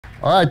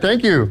All right,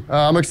 thank you.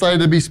 I'm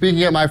excited to be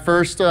speaking at my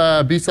first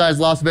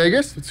B-Sides Las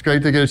Vegas. It's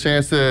great to get a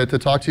chance to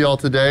talk to you all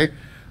today.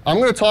 I'm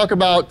going to talk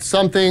about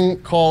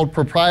something called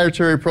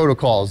proprietary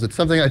protocols. It's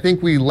something I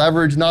think we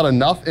leverage not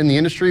enough in the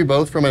industry,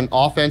 both from an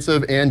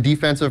offensive and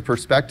defensive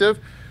perspective.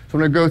 So I'm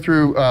going to go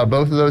through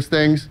both of those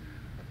things.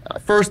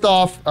 First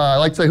off, I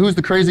like to say, who's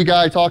the crazy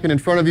guy talking in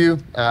front of you?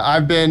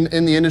 I've been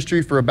in the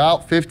industry for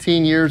about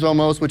 15 years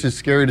almost, which is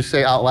scary to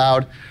say out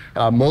loud.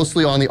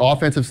 Mostly on the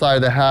offensive side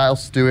of the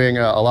house, doing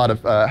a lot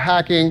of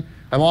hacking.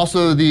 I'm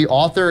also the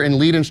author and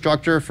lead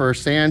instructor for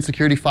SAN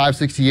Security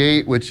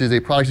 568, which is a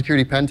product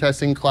security pen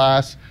testing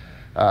class.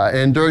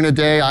 And during the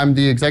day, I'm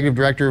the executive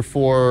director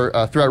for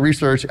threat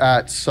research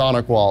at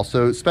SonicWall.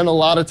 So spend a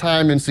lot of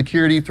time in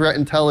security, threat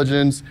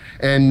intelligence,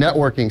 and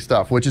networking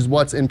stuff, which is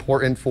what's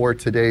important for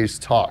today's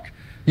talk.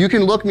 You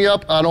can look me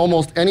up on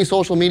almost any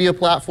social media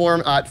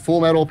platform at Full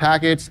Metal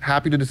Packets.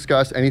 Happy to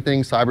discuss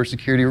anything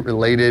cybersecurity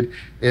related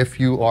if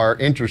you are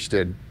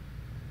interested.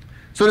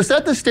 So to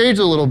set the stage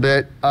a little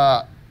bit,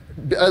 I'm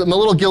a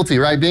little guilty,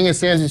 right? Being a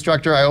SANS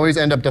instructor, I always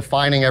end up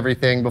defining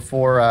everything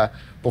before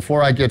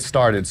I get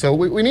started. So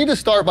we need to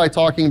start by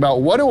talking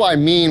about what do I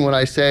mean when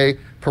I say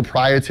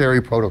proprietary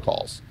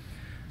protocols.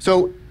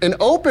 So an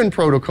open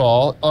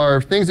protocol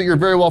are things that you're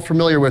very well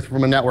familiar with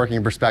from a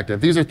networking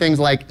perspective. These are things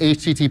like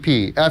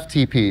HTTP,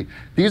 FTP.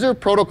 These are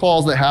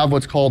protocols that have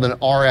what's called an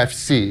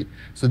RFC.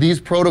 So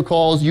these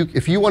protocols,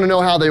 if you want to know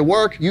how they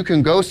work, you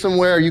can go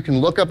somewhere, you can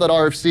look up that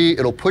RFC,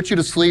 it'll put you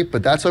to sleep,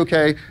 but that's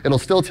okay. It'll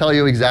still tell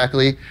you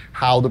exactly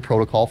how the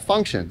protocol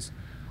functions.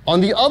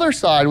 On the other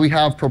side, we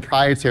have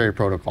proprietary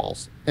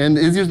protocols. And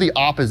these are the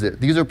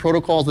opposite. These are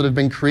protocols that have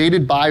been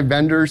created by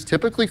vendors,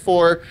 typically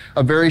for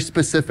a very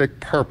specific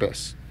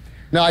purpose.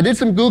 Now, I did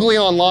some Googling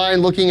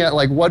online looking at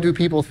what do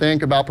people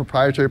think about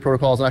proprietary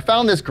protocols, and I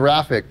found this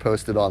graphic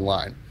posted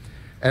online.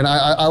 And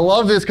I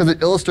love this because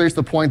it illustrates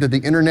the point that the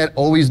internet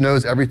always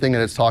knows everything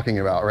that it's talking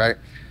about, right?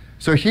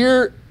 So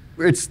here,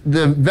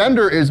 the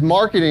vendor is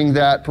marketing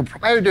that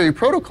proprietary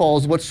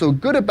protocols, what's so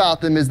good about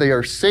them is they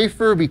are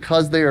safer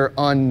because they are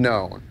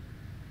unknown.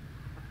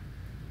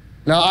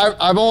 Now,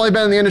 I've only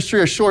been in the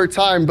industry a short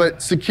time,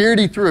 but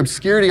security through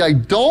obscurity, I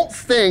don't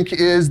think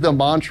is the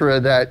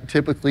mantra that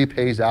typically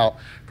pays out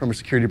from a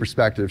security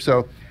perspective.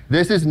 So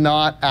this is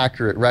not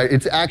accurate, right?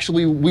 It's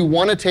actually, we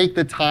want to take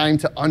the time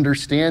to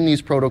understand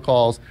these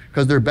protocols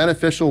because they're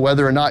beneficial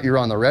whether or not you're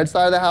on the red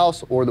side of the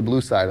house or the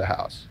blue side of the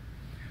house.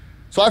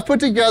 So I've put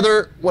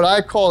together what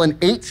I call an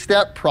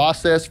 8-step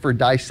process for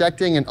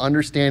dissecting and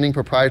understanding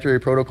proprietary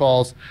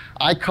protocols.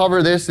 I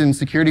cover this in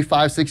Security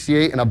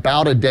 568 in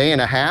about a day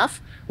and a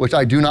half, which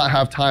I do not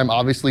have time,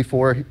 obviously,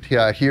 for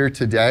here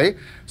today.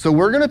 So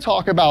we're going to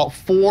talk about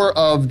 4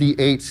 of the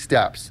 8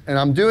 steps. And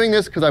I'm doing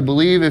this because I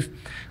believe if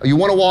you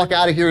want to walk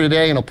out of here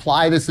today and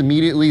apply this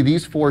immediately,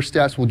 these 4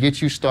 steps will get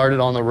you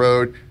started on the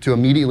road to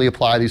immediately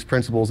apply these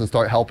principles and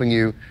start helping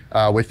you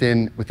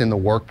within the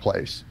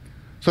workplace.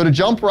 So to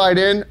jump right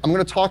in, I'm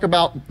going to talk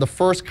about the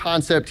first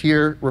concept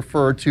here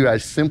referred to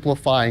as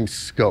simplifying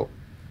scope.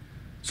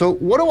 So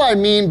what do I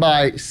mean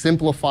by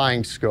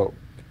simplifying scope?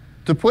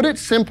 To put it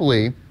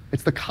simply,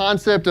 it's the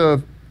concept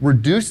of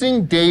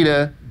reducing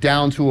data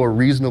down to a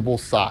reasonable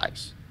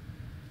size.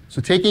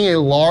 So taking a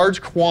large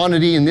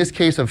quantity, in this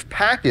case of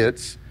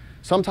packets,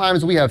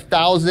 sometimes we have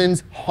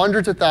thousands,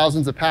 hundreds of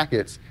thousands of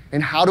packets,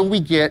 and how do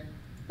we get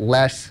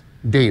less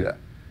data?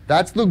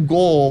 That's the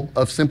goal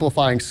of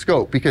simplifying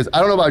scope, because I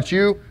don't know about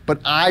you,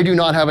 but I do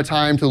not have a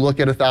time to look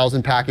at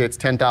 1,000 packets,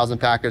 10,000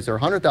 packets, or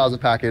 100,000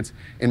 packets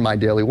in my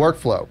daily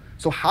workflow.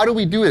 So how do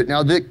we do it?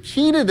 Now, the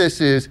key to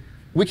this is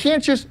we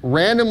can't just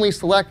randomly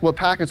select what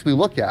packets we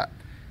look at.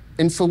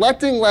 In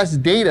selecting less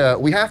data,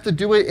 we have to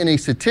do it in a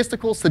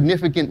statistical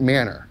significant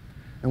manner.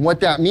 And what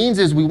that means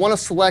is we want to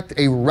select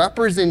a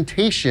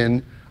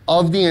representation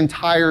of the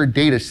entire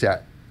data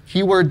set.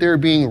 Keyword there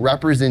being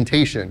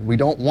representation. We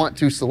don't want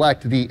to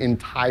select the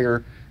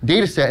entire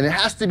data set, and it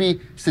has to be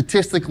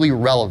statistically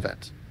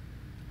relevant.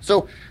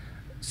 So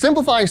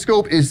simplifying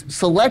scope is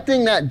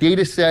selecting that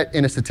data set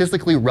in a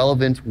statistically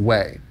relevant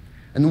way.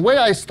 And the way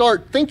I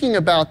start thinking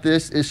about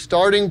this is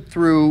starting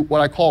through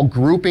what I call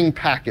grouping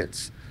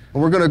packets.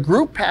 And we're going to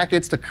group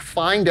packets to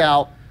find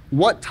out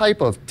what type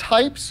of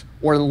types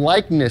or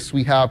likeness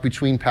we have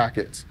between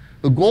packets.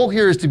 The goal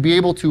here is to be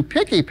able to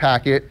pick a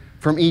packet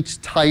from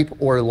each type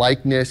or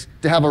likeness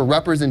to have a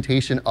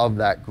representation of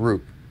that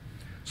group.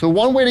 So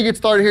one way to get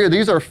started here,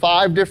 these are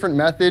 5 different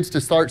methods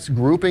to start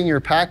grouping your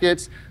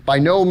packets. By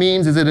no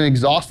means is it an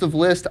exhaustive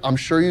list. I'm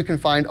sure you can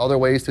find other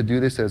ways to do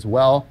this as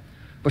well.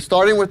 But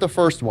starting with the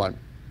first one,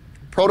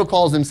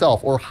 protocols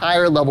themselves, or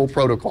higher level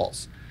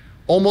protocols.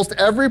 Almost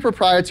every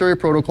proprietary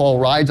protocol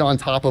rides on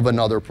top of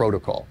another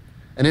protocol.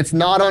 And it's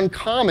not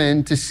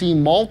uncommon to see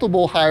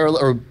multiple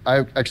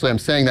I'm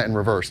saying that in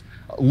reverse,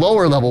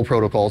 lower level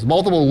protocols,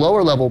 multiple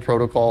lower level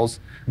protocols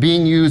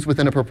being used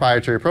within a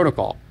proprietary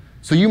protocol.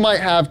 So you might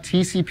have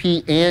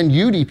TCP and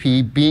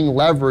UDP being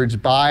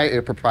leveraged by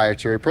a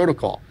proprietary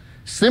protocol.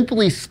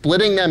 simply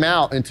splitting them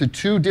out into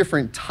two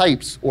different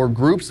types or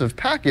groups of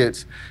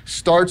packets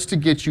starts to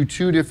get you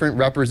two different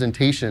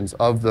representations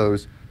of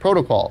those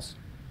protocols.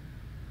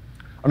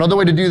 Another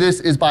way to do this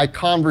is by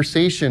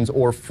conversations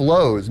or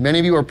flows. Many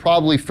of you are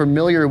probably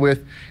familiar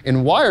with,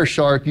 in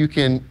Wireshark, you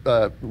can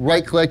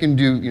right-click and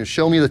do,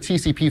 show me the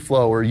TCP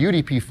flow or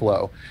UDP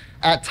flow.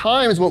 At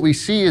times, what we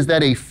see is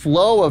that a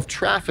flow of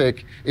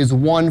traffic is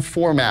one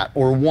format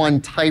or one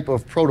type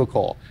of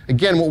protocol.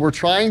 Again, what we're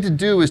trying to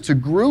do is to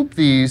group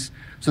these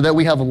so that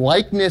we have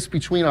likeness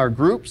between our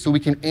groups, so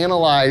we can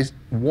analyze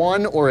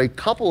one or a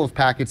couple of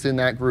packets in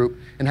that group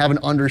and have an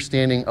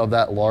understanding of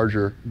that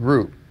larger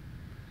group.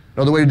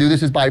 Another way to do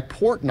this is by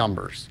port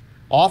numbers.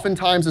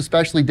 Oftentimes,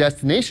 especially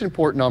destination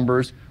port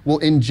numbers,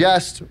 will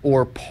ingest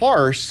or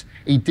parse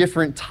a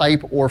different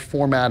type or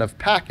format of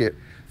packet.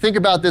 Think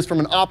about this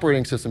from an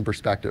operating system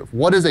perspective.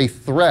 What is a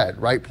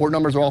thread, right? Port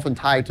numbers are often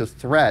tied to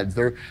threads.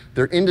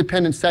 They're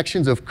independent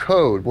sections of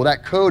code. Well,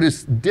 that code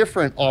is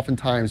different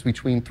oftentimes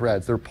between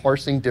threads. They're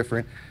parsing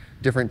different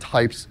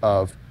types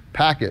of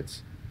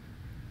packets.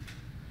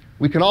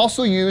 We can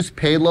also use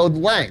payload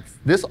length.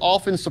 This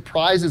often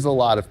surprises a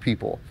lot of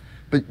people.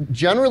 But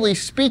generally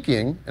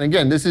speaking, and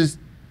again, this is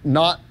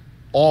not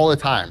all the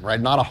time, right?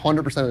 Not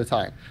 100% of the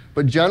time.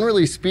 But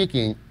generally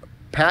speaking,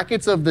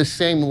 packets of the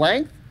same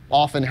length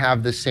often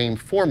have the same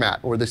format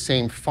or the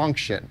same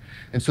function.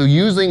 And so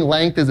using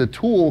length as a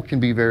tool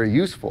can be very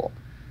useful.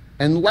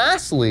 And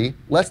lastly,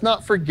 let's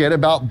not forget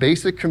about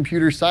basic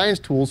computer science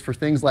tools for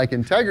things like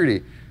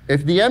integrity.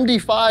 If the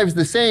MD5 is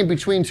the same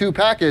between two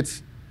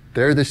packets,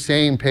 they're the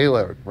same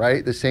payload,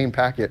 right? The same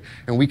packet.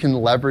 And we can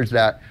leverage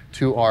that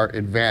to our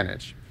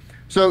advantage.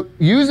 So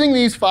using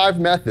these 5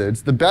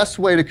 methods, the best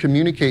way to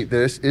communicate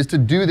this is to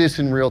do this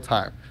in real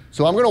time.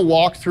 So I'm going to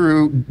walk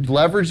through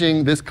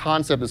leveraging this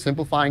concept of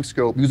simplifying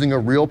scope using a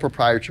real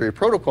proprietary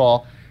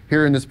protocol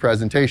here in this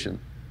presentation.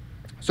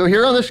 So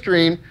here on the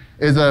screen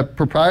is a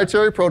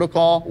proprietary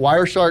protocol.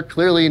 Wireshark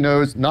clearly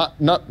knows not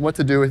what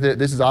to do with it.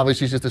 This is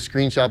obviously just a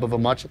screenshot of a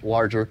much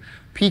larger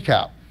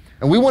PCAP.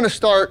 And we want to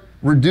start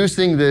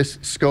reducing this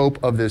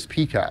scope of this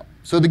PCAP.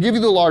 So to give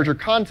you the larger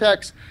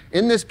context,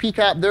 in this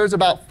PCAP, there's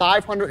about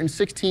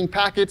 516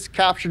 packets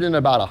captured in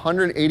about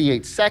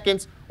 188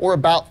 seconds, or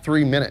about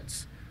 3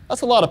 minutes.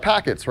 That's a lot of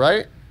packets,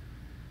 right?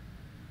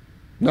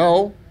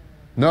 No,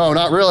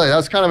 not really.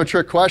 That's kind of a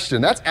trick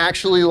question. That's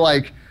actually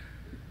like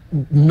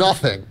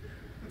nothing.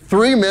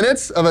 3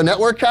 minutes of a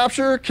network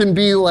capture can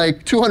be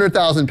like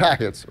 200,000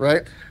 packets,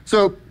 right?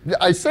 So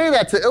I say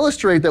that to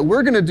illustrate that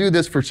we're going to do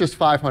this for just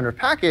 500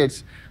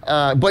 packets,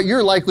 but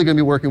you're likely going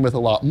to be working with a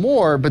lot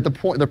more, but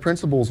the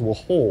principles will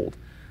hold.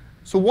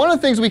 So one of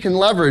the things we can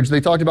leverage,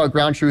 they talked about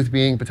ground truth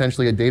being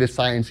potentially a data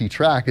science-y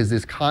track, is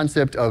this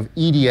concept of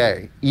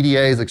EDA.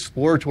 EDA is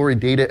exploratory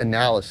data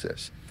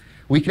analysis.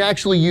 We can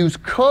actually use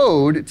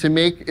code to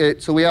make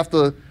it so we have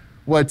to,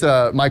 what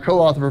my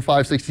co-author for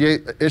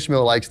 568,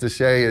 Ishmael, likes to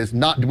say is we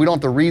don't have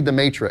to read the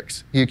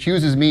matrix. He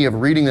accuses me of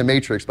reading the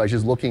matrix by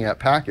just looking at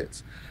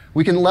packets.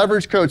 We can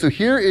leverage code. So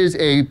here is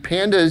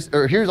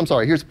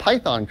here's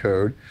Python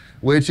code,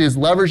 which is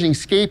leveraging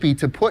Scapy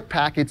to put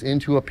packets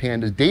into a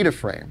Pandas data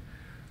frame.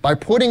 By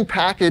putting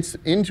packets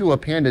into a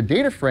Panda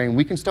data frame,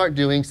 we can start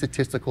doing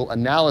statistical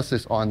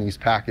analysis on these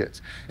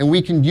packets. And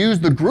we can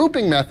use the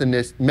grouping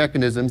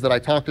mechanisms that I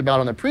talked about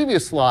on the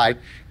previous slide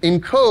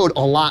in code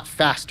a lot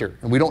faster.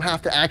 And we don't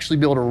have to actually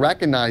be able to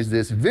recognize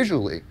this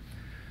visually.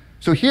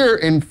 So here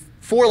in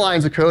 4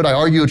 lines of code, I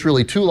argue it's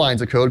really 2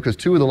 lines of code because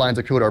 2 of the lines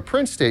of code are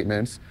print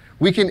statements.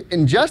 We can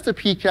ingest a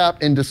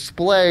PCAP and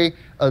display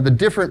the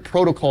different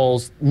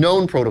protocols,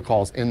 known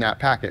protocols in that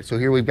packet. So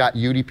here we've got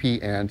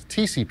UDP and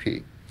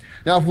TCP.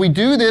 Now, if we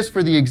do this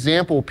for the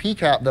example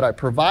PCAP that I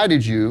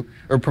provided you,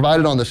 or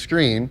provided on the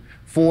screen,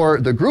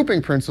 for the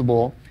grouping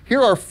principle,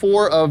 here are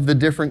 4 of the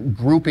different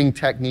grouping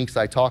techniques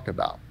I talked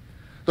about.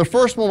 The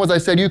first one was, I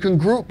said, you can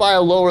group by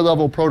a lower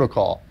level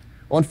protocol.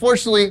 Well,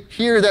 unfortunately,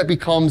 here that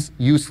becomes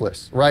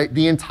useless, right?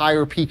 The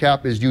entire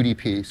PCAP is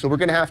UDP, so we're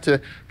going to have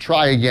to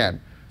try again.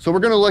 So we're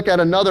going to look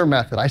at another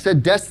method. I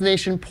said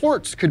destination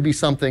ports could be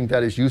something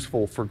that is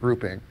useful for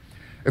grouping.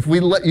 If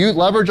we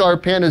leverage our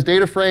Pandas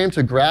data frame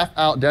to graph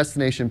out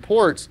destination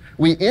ports,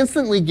 we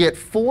instantly get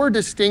 4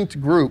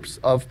 distinct groups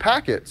of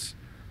packets.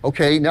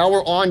 OK, now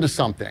we're on to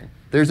something.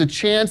 There's a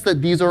chance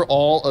that these are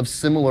all of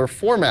similar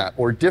format,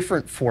 or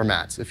different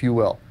formats, if you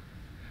will.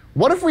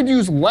 What if we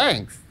use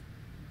length?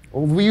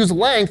 Well, if we use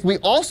length, we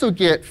also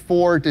get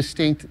 4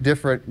 distinct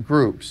different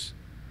groups,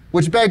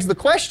 which begs the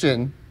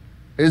question,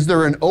 is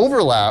there an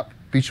overlap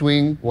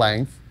between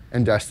length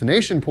and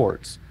destination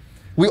ports?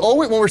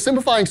 When we're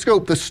simplifying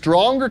scope, the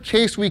stronger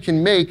case we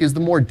can make is the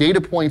more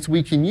data points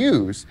we can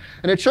use.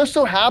 And it just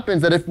so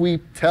happens that if we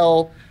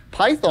tell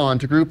Python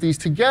to group these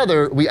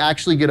together, we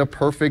actually get a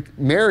perfect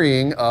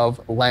marrying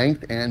of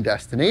length and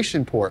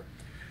destination port.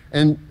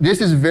 And this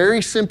is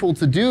very simple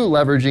to do,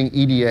 leveraging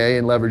EDA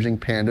and leveraging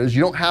Pandas.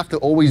 You don't have to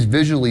always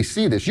visually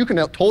see this. You can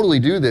totally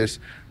do this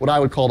what I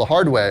would call the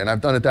hard way, and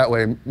I've done it that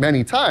way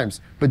many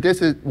times. But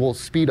this will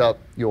speed up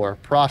your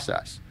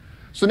process.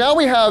 So now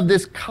we have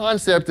this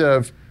concept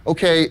of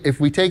okay, if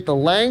we take the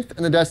length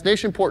and the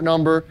destination port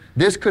number,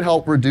 this could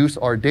help reduce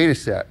our data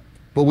set.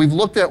 But we've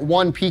looked at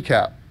one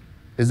PCAP.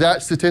 Is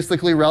that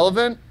statistically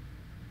relevant?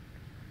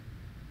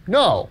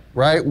 No,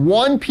 right?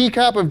 One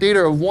PCAP of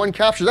data of one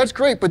capture, that's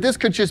great, but this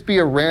could just be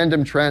a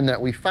random trend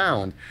that we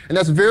found. And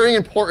that's very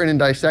important in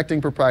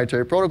dissecting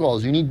proprietary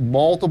protocols. You need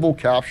multiple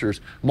captures,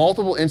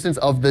 multiple instances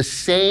of the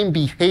same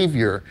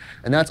behavior,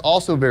 and that's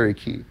also very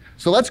key.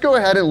 So let's go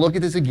ahead and look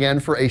at this again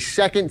for a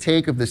second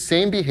take of the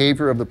same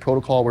behavior of the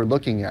protocol we're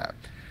looking at.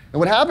 And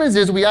what happens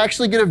is we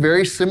actually get a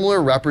very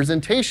similar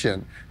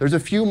representation. There's a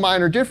few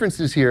minor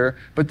differences here,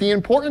 but the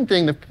important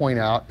thing to point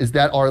out is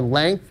that our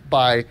length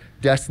by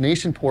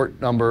destination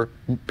port number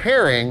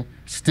pairing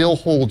still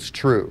holds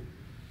true.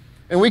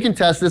 And we can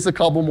test this a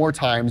couple more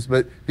times,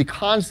 but the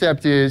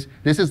concept is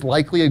this is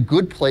likely a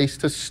good place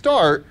to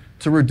start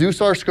to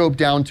reduce our scope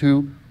down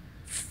to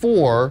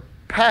 4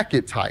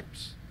 packet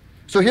types.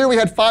 So here we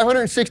had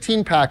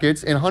 516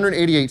 packets in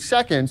 188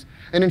 seconds,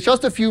 and in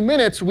just a few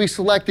minutes, we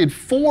selected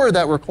 4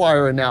 that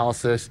require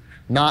analysis,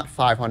 not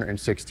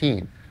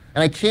 516.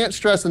 And I can't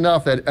stress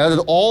enough that out of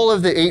all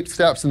of the 8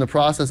 steps in the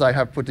process I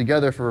have put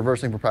together for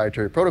reversing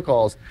proprietary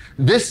protocols,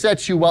 this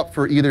sets you up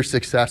for either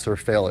success or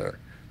failure.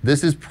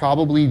 This is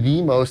probably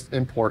the most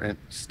important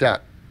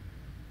step.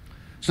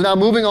 So now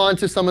moving on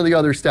to some of the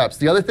other steps.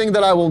 The other thing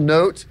that I will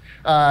note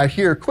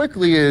here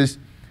quickly is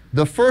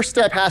the first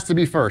step has to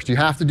be first. You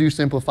have to do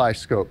simplify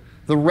scope.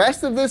 The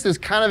rest of this is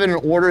kind of in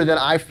an order that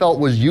I felt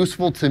was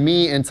useful to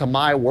me and to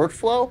my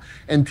workflow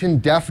and can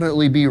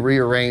definitely be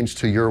rearranged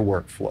to your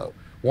workflow.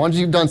 Once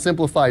you've done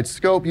simplified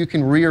scope, you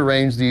can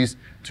rearrange these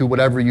to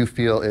whatever you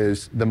feel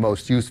is the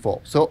most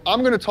useful. So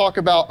I'm going to talk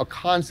about a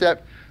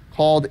concept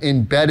called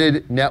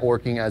embedded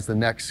networking as the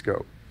next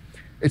scope.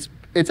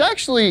 It's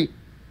actually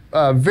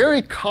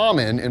very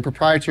common in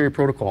proprietary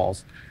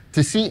protocols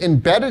to see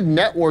embedded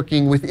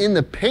networking within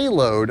the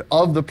payload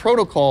of the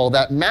protocol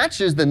that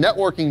matches the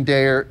networking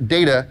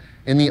data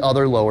in the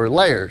other lower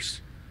layers.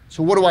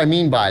 So what do I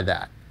mean by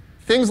that?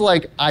 Things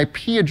like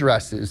IP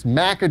addresses,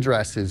 MAC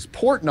addresses,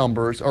 port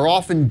numbers are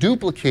often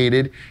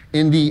duplicated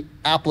in the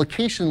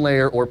application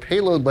layer or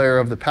payload layer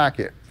of the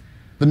packet.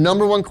 The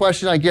 #1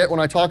 question I get when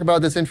I talk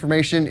about this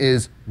information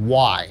is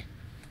why?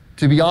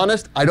 To be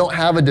honest, I don't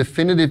have a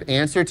definitive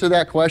answer to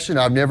that question.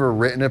 I've never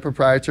written a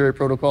proprietary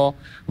protocol.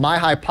 My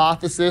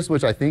hypothesis,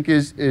 which I think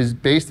is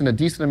based on a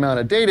decent amount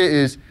of data,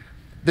 is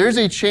there's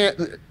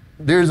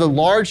a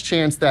large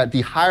chance that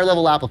the higher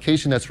level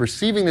application that's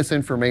receiving this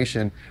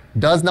information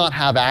does not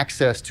have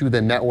access to the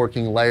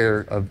networking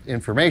layer of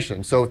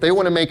information. So if they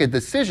want to make a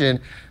decision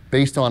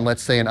based on,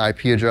 let's say, an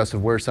IP address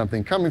of where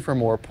something coming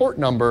from or a port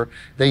number,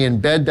 they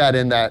embed that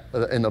in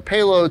the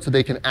payload so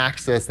they can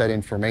access that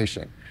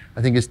information.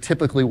 I think is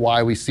typically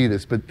why we see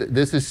this, but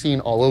this is seen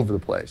all over the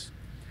place.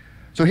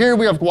 So here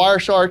we have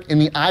Wireshark. In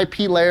the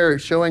IP layer,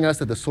 it's showing us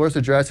that the source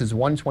address is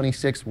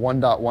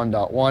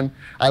 126.1.1.1.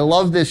 I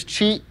love this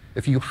cheat.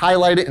 If you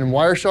highlight it in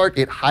Wireshark,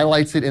 it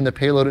highlights it in the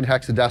payload in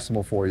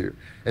hexadecimal for you.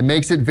 It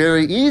makes it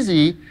very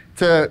easy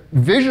to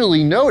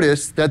visually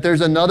notice that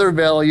there's another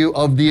value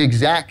of the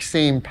exact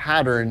same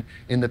pattern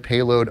in the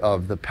payload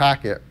of the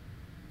packet.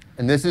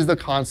 And this is the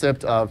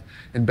concept of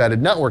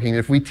embedded networking.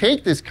 If we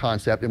take this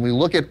concept and we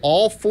look at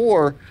all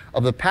 4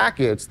 of the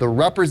packets, the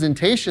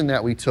representation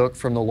that we took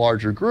from the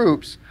larger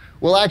groups,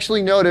 we'll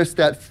actually notice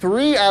that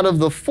 3 out of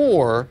the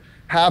 4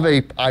 have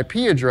a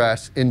IP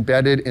address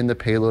embedded in the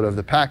payload of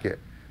the packet.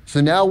 So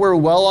now we're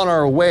well on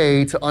our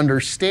way to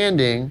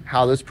understanding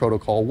how this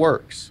protocol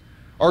works.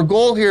 Our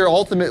goal here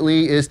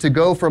ultimately is to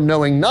go from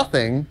knowing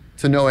nothing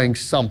to knowing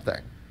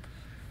something.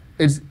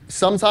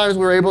 Sometimes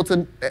we're able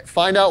to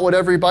find out what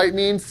every byte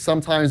means.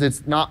 Sometimes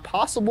it's not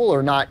possible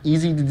or not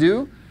easy to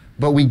do,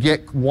 but we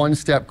get one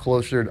step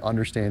closer to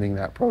understanding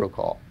that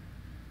protocol.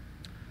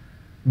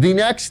 The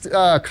next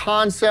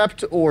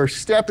concept or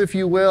step, if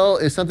you will,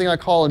 is something I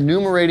call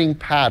enumerating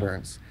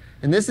patterns.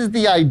 And this is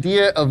the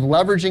idea of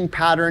leveraging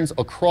patterns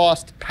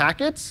across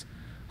packets,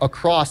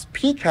 across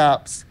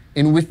PCAPs,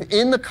 and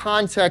within the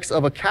context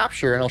of a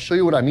capture. And I'll show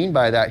you what I mean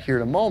by that here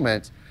in a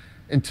moment,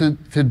 and to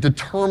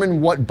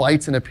determine what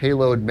bytes in a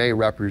payload may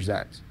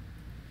represent.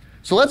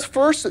 So let's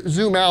first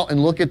zoom out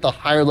and look at the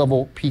higher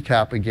level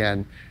PCAP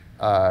again,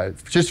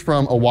 just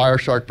from a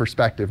Wireshark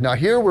perspective. Now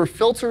here we're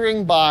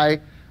filtering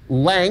by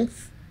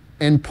length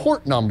and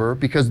port number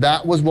because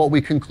that was what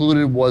we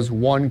concluded was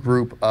one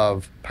group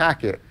of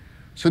packet.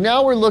 So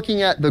now we're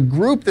looking at the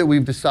group that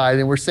we've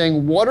decided, and we're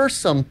saying what are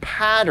some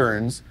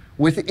patterns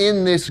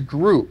within this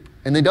group?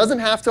 And it doesn't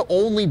have to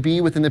only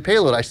be within the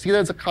payload. I see that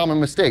as a common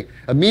mistake.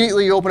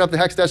 Immediately you open up the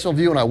hexadecimal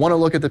view and I want to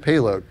look at the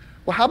payload.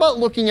 Well, how about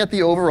looking at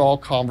the overall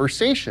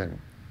conversation?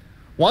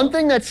 One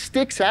thing that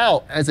sticks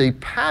out as a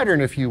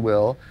pattern, if you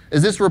will,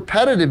 is this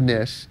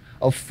repetitiveness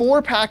of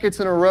 4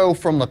 packets in a row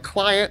from the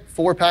client,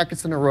 4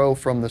 packets in a row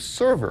from the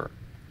server.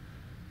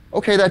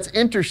 OK, that's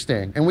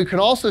interesting. And we can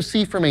also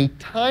see from a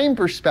time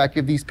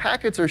perspective, these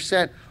packets are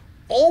sent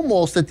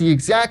almost at the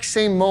exact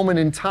same moment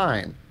in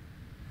time.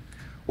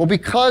 Well,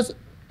 because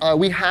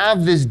we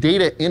have this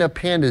data in a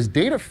pandas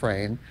data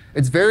frame,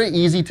 it's very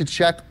easy to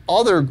check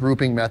other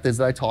grouping methods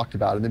that I talked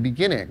about in the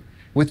beginning.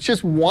 With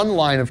just one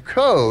line of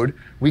code,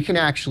 we can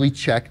actually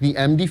check the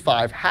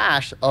MD5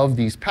 hash of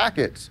these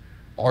packets.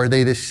 Are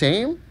they the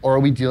same, or are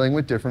we dealing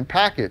with different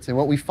packets? And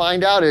what we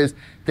find out is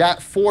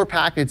that 4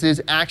 packets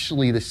is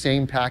actually the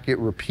same packet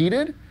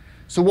repeated.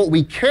 So what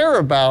we care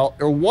about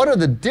are what are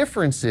the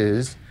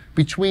differences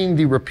between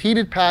the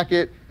repeated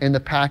packet and the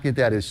packet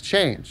that is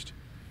changed.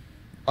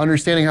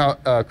 Understanding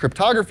how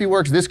cryptography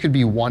works, this could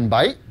be 1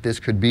 byte. This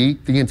could be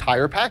the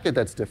entire packet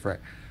that's different.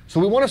 So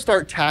we want to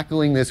start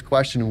tackling this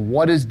question,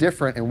 what is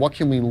different and what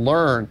can we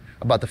learn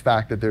about the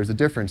fact that there's a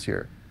difference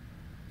here?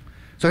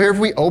 So here if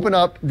we open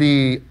up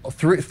the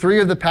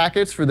three of the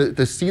packets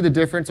to see the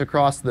difference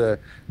across the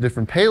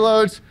different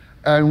payloads,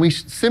 and we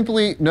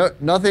simply,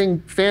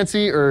 nothing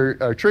fancy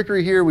or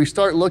trickery here, we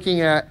start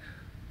looking at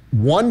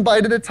 1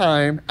 byte at a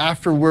time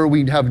after where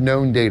we have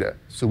known data.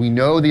 So we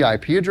know the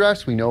IP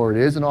address, we know where it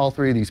is in all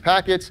 3 of these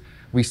packets.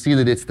 We see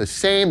that it's the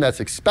same, that's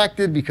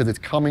expected because it's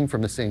coming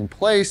from the same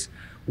place.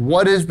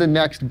 What is the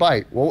next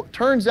byte? Well, it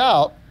turns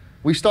out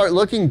we start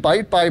looking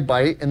byte by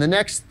byte, and the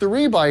next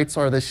 3 bytes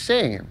are the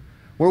same.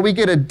 Where we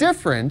get a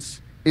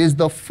difference is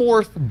the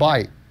 4th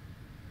byte.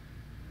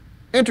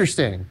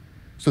 Interesting.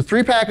 So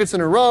 3 packets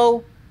in a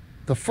row,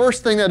 the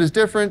first thing that is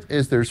different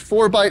is there's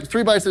 4 bytes,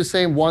 3 bytes are the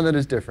same, 1 that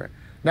is different.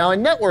 Now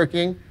in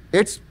networking,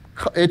 it's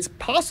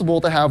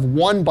possible to have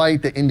 1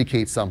 byte that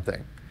indicates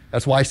something.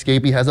 That's why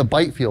Scapy has a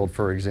byte field,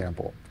 for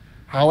example.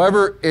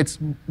 However, it's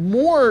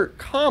more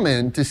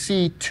common to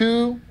see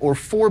 2 or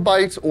 4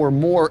 bytes or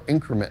more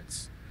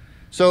increments.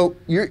 So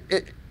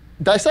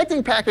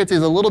dissecting packets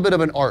is a little bit of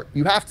an art.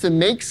 You have to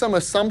make some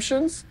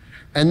assumptions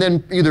and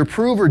then either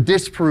prove or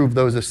disprove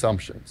those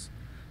assumptions.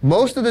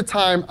 Most of the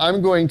time,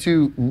 I'm going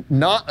to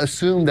not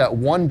assume that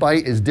 1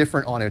 byte is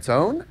different on its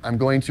own. I'm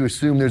going to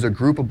assume there's a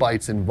group of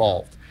bytes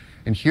involved.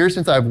 And here,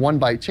 since I have 1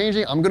 byte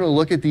changing, I'm going to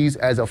look at these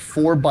as a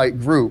 4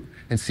 byte group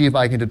and see if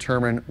I can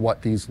determine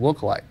what these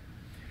look like.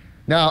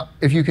 Now,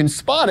 if you can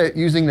spot it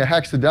using the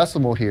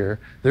hexadecimal here,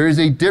 there is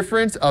a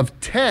difference of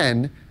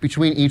 10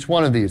 between each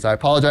one of these. I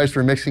apologize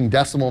for mixing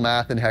decimal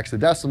math and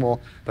hexadecimal,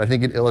 but I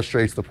think it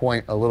illustrates the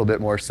point a little bit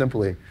more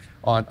simply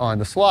on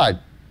the slide.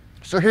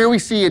 So here we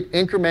see it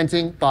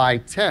incrementing by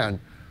 10.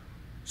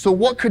 So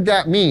what could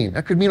that mean?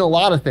 That could mean a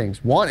lot of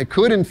things. One, it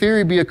could in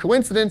theory be a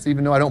coincidence,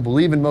 even though I don't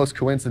believe in most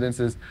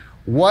coincidences.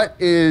 What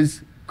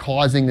is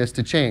causing this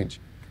to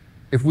change?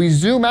 If we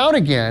zoom out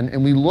again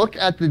and we look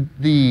at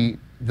the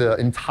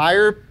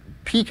entire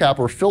PCAP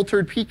or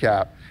filtered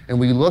PCAP, and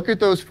we look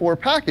at those 4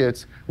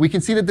 packets, we can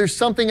see that there's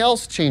something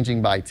else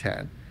changing by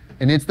 10,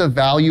 and it's the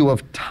value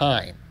of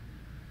time.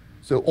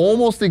 So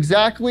almost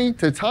exactly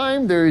to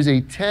time, there is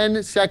a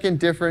 10-second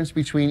difference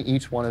between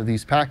each one of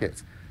these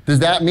packets. Does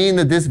that mean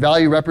that this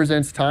value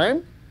represents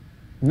time?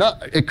 No,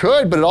 it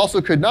could, but it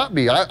also could not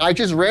be. I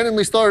just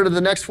randomly started at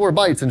the next 4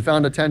 bytes and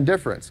found a 10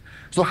 difference.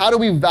 So how do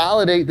we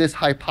validate this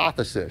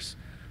hypothesis?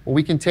 Well,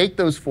 we can take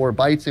those 4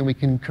 bytes and we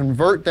can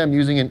convert them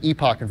using an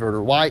epoch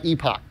converter. Why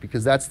epoch?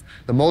 Because that's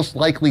the most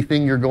likely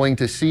thing you're going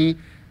to see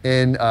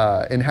in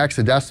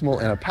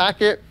hexadecimal in a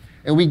packet.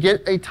 And we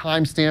get a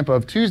timestamp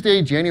of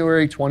Tuesday,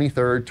 January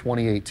 23rd,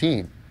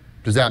 2018.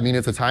 Does that mean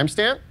it's a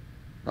timestamp?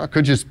 Well, it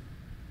could just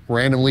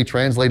randomly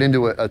translate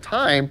into a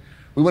time.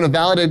 We want to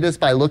validate this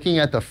by looking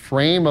at the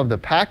frame of the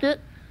packet.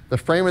 The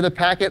frame of the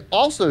packet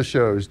also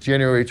shows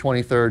January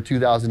 23rd,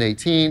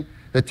 2018.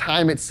 The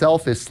time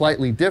itself is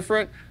slightly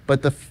different,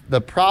 but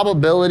the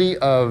probability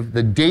of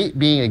the date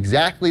being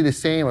exactly the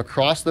same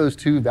across those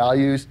 2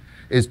 values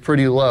is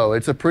pretty low.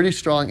 It's a pretty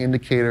strong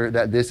indicator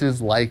that this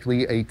is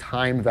likely a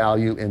time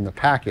value in the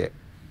packet.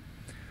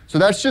 So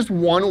that's just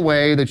one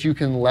way that you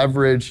can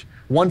leverage,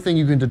 one thing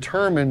you can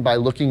determine by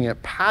looking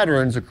at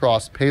patterns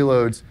across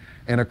payloads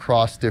and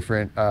across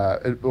different,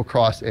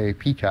 across a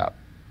PCAP.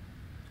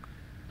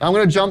 I'm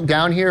going to jump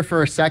down here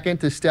for a second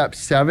to step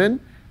 7,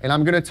 and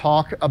I'm going to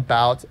talk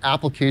about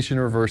application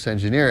reverse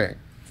engineering.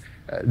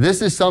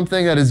 This is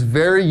something that is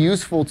very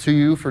useful to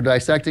you for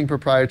dissecting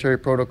proprietary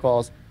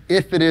protocols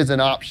if it is an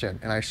option.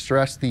 And I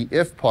stress the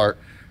if part,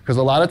 because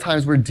a lot of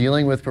times we're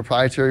dealing with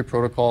proprietary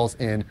protocols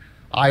in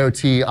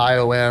IoT,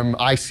 IOM,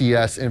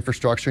 ICS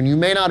infrastructure, and you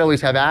may not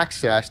always have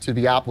access to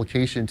the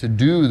application to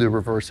do the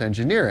reverse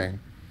engineering.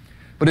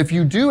 But if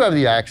you do have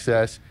the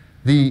access,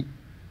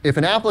 if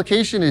an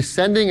application is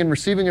sending and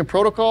receiving a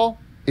protocol,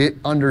 it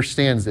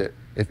understands it.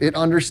 If it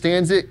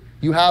understands it,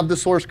 you have the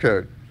source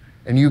code.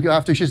 And you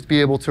have to just be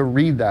able to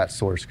read that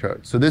source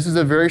code. So this is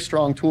a very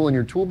strong tool in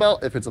your tool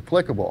belt if it's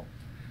applicable.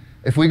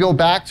 If we go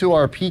back to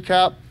our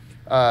PCAP,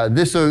 a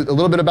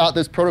little bit about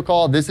this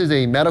protocol. This is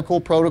a medical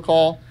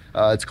protocol.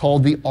 It's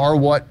called the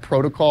RWAT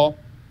protocol.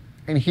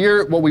 And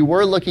here, what we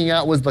were looking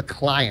at was the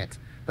client.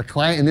 The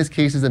client, in this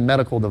case, is a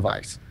medical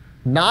device.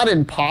 Not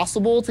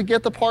impossible to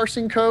get the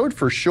parsing code,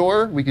 for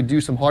sure. We could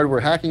do some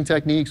hardware hacking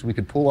techniques. We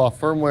could pull off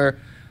firmware.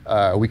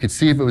 We could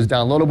see if it was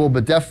downloadable,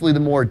 but definitely the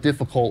more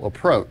difficult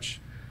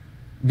approach.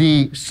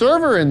 The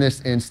server in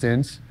this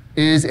instance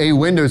is a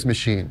Windows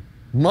machine.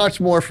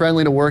 much more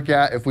friendly to work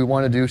at if we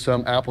want to do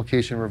some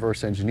application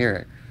reverse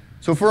engineering.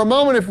 So for a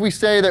moment, if we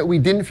say that we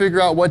didn't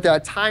figure out what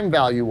that time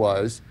value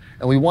was,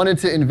 and we wanted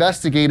to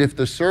investigate if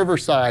the server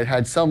side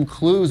had some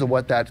clues of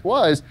what that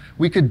was,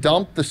 we could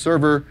dump the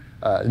server,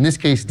 in this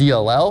case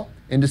DLL,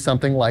 into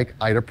something like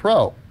IDA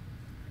Pro.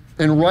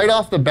 And right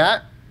off the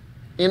bat,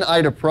 in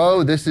IDA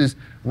Pro, this is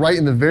right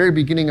in the very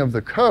beginning of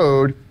the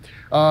code,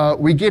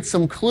 we get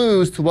some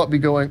clues to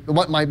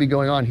what might be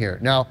going on here.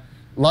 Now,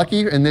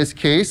 lucky in this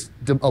case,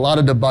 a lot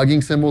of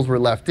debugging symbols were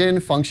left in,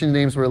 function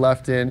names were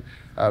left in.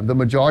 The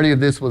majority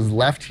of this was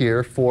left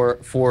here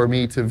for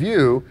me to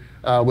view,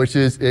 which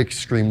is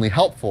extremely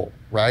helpful,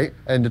 right,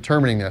 in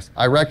determining this.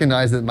 I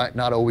recognize that it might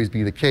not always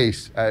be the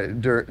case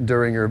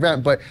during your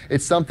event, but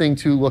it's something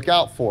to look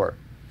out for.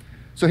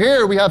 So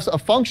here we have a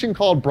function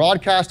called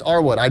broadcast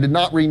rwhat. I did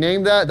not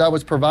rename that. That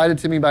was provided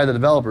to me by the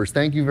developers.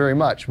 Thank you very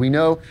much. We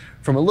know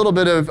from a little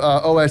bit of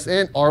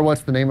OSINT,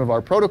 rwhat's the name of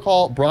our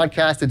protocol.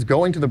 Broadcast, it's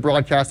going to the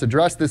broadcast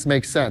address. This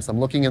makes sense. I'm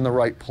looking in the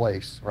right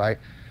place, right?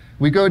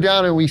 We go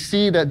down and we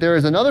see that there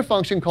is another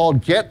function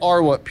called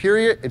get_rwhat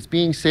period. It's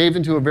being saved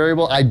into a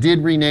variable. I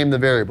did rename the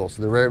variable.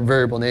 So the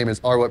variable name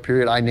is rwhat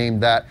period. I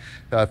named that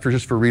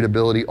just for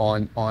readability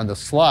on the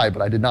slide,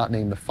 but I did not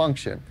name the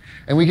function.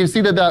 And we can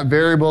see that that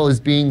variable is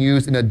being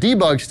used in a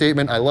debug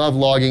statement. I love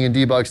logging and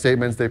debug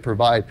statements. They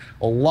provide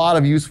a lot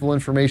of useful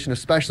information,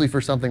 especially for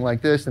something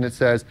like this. And it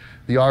says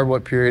the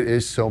rwhat period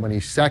is so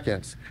many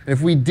seconds. And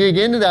if we dig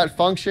into that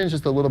function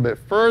just a little bit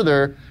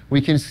further,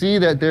 we can see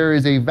that there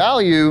is a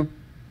value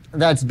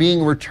that's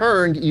being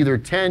returned either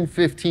 10,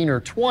 15, or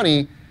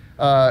 20,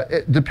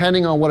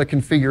 depending on what a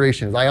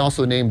configuration is. I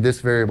also named this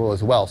variable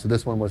as well. So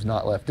this one was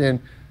not left in,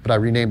 but I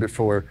renamed it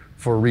for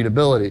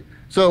readability.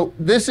 So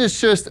this is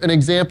just an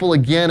example,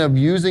 again, of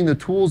using the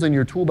tools in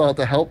your tool belt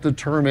to help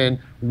determine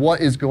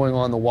what is going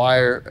on the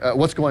wire,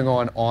 what's going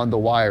on the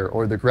wire,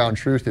 or the ground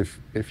truth,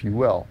 if you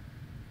will.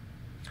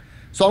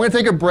 So I'm going to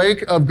take a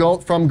break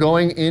from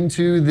going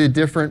into the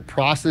different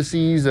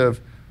processes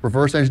of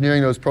reverse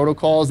engineering those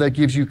protocols. That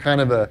gives you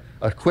kind of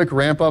a quick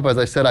ramp up. As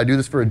I said, I do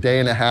this for a day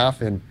and a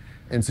half in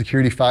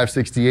Security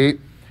 568.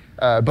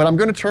 But I'm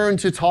going to turn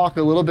to talk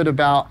a little bit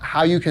about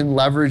how you can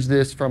leverage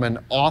this from an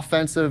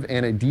offensive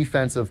and a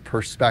defensive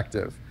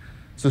perspective.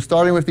 So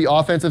starting with the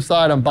offensive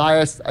side, I'm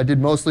biased. I did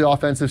mostly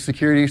offensive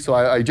security, so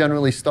I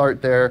generally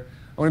start there.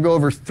 I'm going to go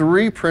over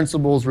 3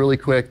 principles really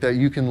quick that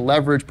you can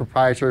leverage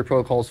proprietary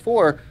protocols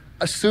for,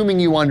 assuming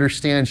you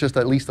understand just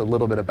at least a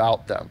little bit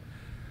about them.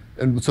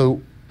 And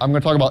so I'm going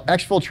to talk about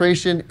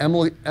exfiltration,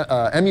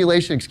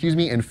 emulation,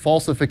 and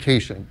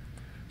falsification.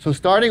 So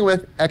starting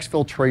with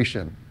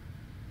exfiltration.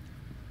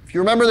 If you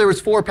remember, there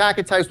was 4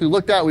 packet types we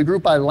looked at. We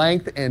grouped by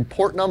length and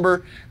port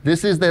number.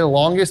 This is the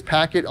longest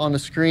packet on the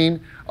screen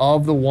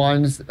of the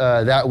ones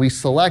that we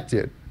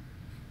selected.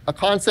 A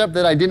concept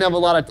that I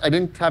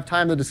didn't have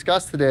time to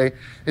discuss today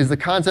is the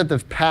concept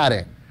of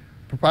padding.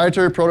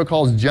 Proprietary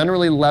protocols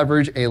generally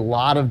leverage a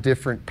lot of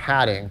different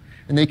padding.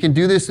 And they can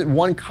do this.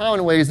 One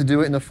common way is to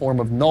do it in the form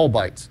of null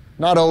bytes.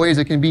 Not always.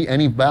 It can be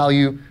any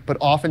value, but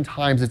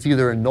oftentimes it's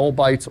either a null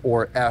bytes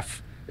or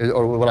F,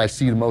 or what I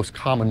see the most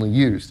commonly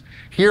used.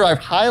 Here I've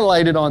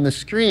highlighted on the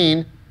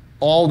screen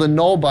all the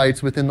null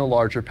bytes within the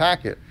larger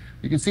packet.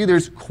 You can see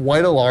there's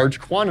quite a large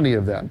quantity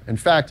of them. In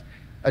fact,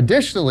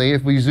 additionally,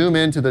 if we zoom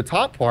into the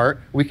top part,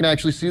 we can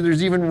actually see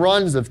there's even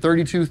runs of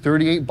 32,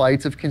 38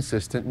 bytes of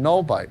consistent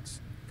null bytes.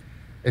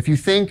 If you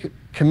think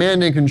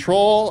command and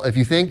control, if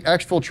you think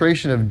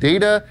exfiltration of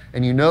data,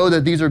 and you know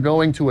that these are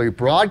going to a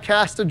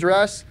broadcast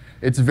address,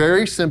 it's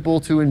very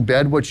simple to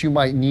embed what you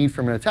might need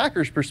from an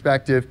attacker's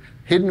perspective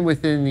hidden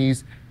within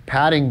these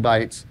padding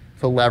bytes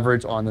to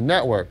leverage on the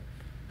network.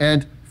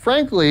 And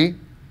frankly,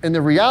 and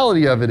the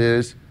reality of it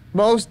is,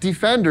 most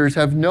defenders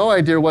have no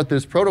idea what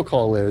this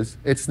protocol is.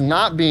 It's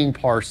not being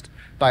parsed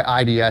by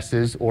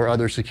IDSs or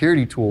other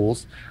security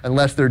tools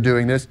unless they're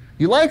doing this.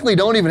 You likely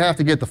don't even have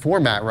to get the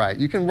format right.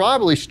 You can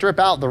probably strip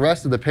out the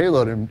rest of the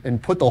payload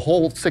and put the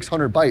whole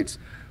 600 bytes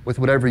with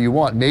whatever you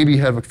want. Maybe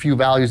have a few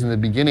values in the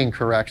beginning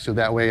correct so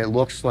that way it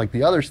looks like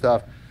the other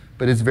stuff,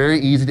 but it's very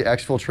easy to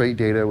exfiltrate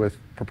data with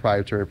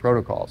proprietary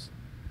protocols.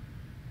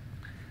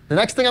 The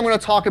next thing I'm going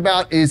to talk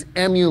about is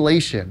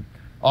emulation.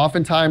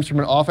 Oftentimes, from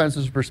an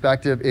offensive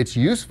perspective, it's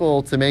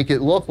useful to make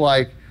it look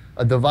like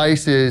a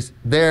device is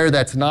there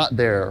that's not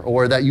there,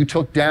 or that you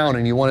took down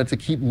and you want it to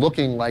keep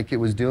looking like it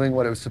was doing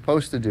what it was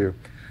supposed to do.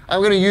 I'm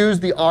going to use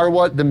the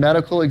rwhat, the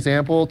medical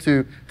example,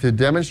 to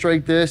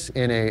demonstrate this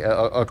in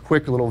a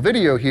quick little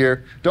video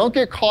here. Don't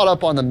get caught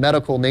up on the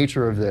medical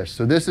nature of this.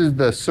 So this is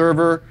the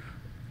server,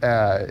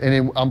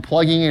 and I'm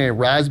plugging in a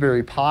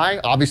Raspberry Pi,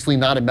 obviously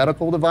not a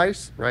medical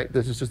device, right?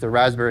 This is just a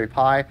Raspberry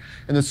Pi.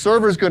 And the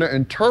server is going to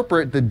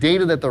interpret the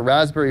data that the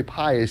Raspberry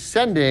Pi is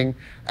sending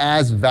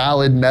as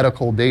valid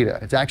medical data.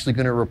 It's actually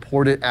going to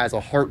report it as a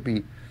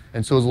heartbeat.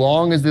 And so as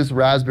long as this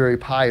Raspberry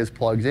Pi is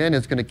plugged in,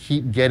 it's going to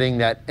keep getting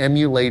that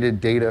emulated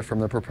data from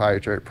the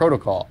proprietary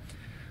protocol.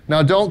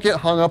 Now, don't get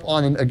hung up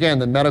on, again,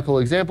 the medical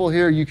example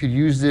here. You could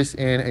use this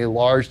in a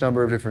large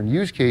number of different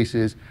use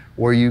cases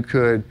where you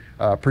could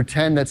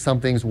pretend that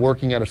something's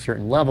working at a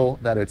certain level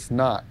that it's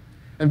not.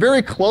 And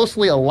very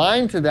closely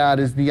aligned to that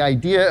is the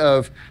idea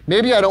of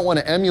maybe I don't want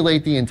to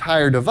emulate the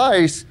entire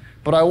device,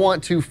 but I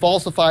want to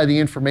falsify the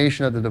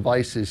information that the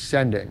device is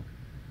sending.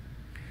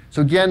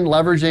 So again,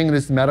 leveraging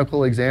this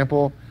medical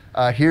example,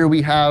 here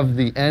we have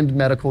the end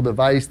medical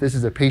device. This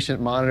is a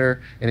patient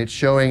monitor, and it's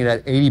showing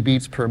that 80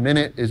 beats per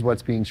minute is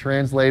what's being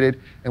translated.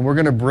 And we're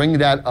going to bring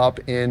that up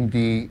in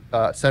the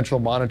central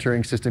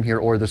monitoring system here,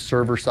 or the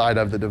server side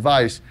of the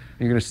device.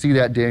 And you're going to see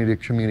that data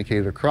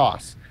communicated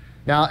across.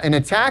 Now, an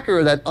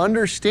attacker that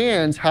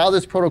understands how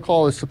this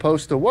protocol is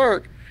supposed to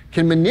work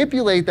can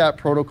manipulate that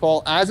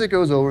protocol as it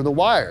goes over the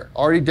wire.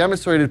 Already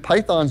demonstrated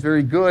Python's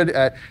very good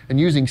at, and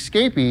using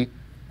Scapy,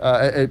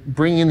 at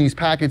bringing in these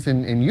packets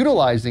and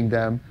utilizing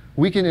them.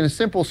 We can, in a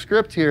simple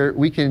script here,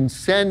 we can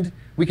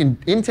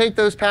intake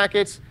those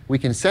packets, we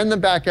can send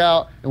them back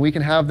out, and we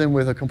can have them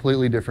with a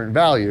completely different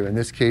value, in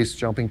this case,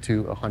 jumping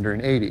to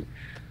 180.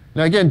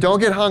 Now again, don't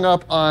get hung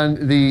up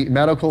on the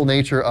medical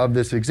nature of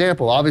this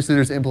example. Obviously,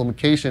 there's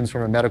implications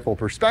from a medical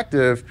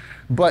perspective,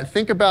 but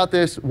think about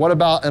this. What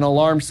about an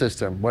alarm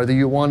system? Whether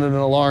you wanted an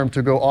alarm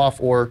to go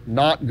off or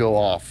not go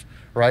off,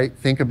 right?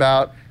 Think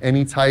about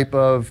any type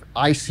of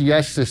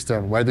ICS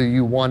system, whether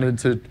you wanted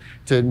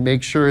to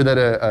make sure that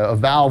a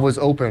valve was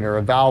open or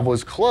a valve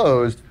was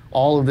closed.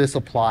 All of this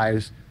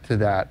applies to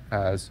that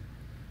as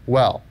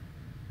well.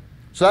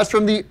 So that's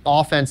from the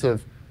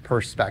offensive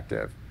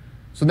perspective.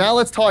 So now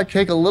let's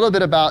take a little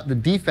bit about the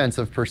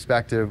defensive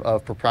perspective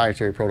of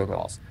proprietary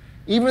protocols.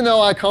 Even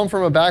though I come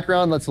from a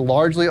background that's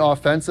largely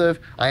offensive,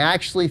 I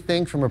actually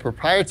think from a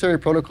proprietary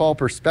protocol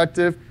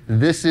perspective,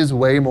 this is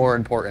way more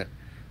important.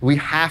 We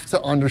have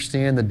to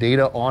understand the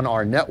data on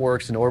our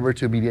networks in order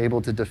to be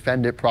able to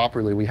defend it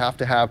properly. We have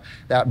to have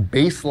that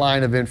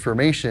baseline of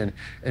information,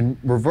 and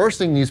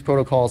reversing these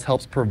protocols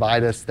helps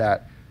provide us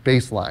that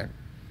baseline.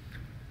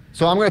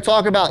 So I'm going to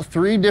talk about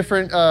three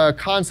different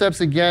concepts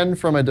again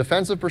from a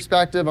defensive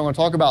perspective. I'm going to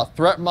talk about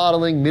threat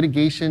modeling,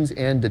 mitigations,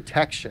 and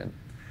detection.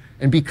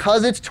 And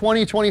because it's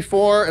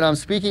 2024 and I'm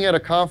speaking at a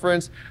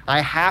conference,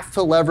 I have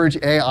to leverage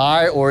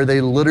AI or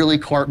they literally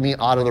cart me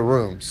out of the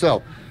room.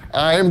 So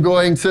I am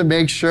going to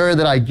make sure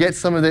that I get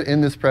some of it in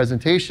this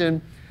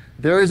presentation.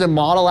 There is a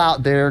model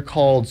out there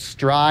called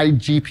Stride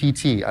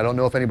GPT. I don't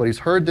know if anybody's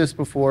heard this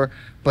before,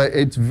 but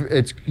it's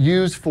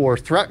used for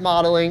threat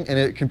modeling, and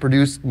it can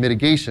produce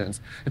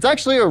mitigations. It's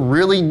actually a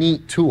really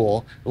neat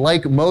tool.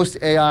 Like most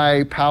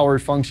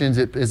AI-powered functions,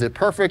 is it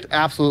perfect?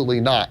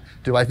 Absolutely not.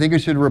 Do I think it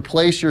should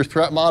replace your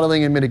threat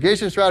modeling and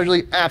mitigation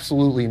strategy?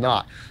 Absolutely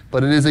not.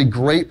 But it is a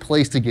great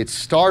place to get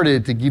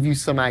started to give you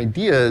some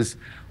ideas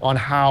on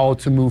how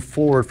to move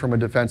forward from a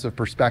defensive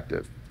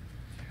perspective.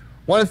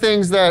 One of the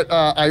things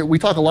that we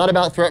talk a lot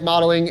about threat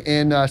modeling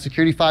in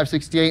Security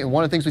 568, and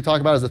one of the things we talk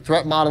about is the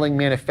Threat Modeling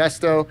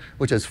Manifesto,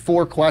 which has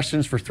 4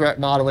 questions for threat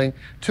modeling.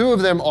 2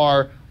 of them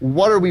are,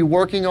 what are we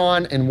working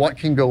on and what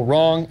can go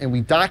wrong? And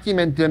we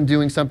document them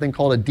doing something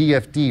called a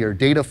DFD, or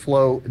data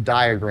flow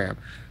diagram.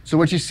 So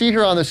what you see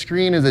here on the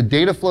screen is a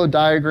data flow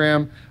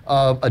diagram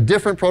of a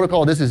different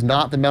protocol. This is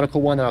not the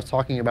medical one that I was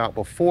talking about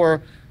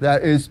before.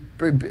 That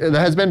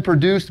has been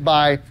produced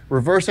by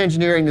reverse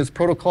engineering this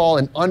protocol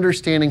and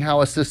understanding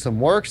how a system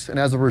works, and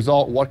as a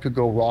result, what could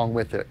go wrong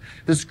with it.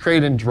 This is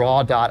created in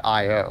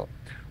draw.io.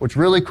 What's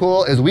really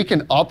cool is we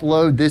can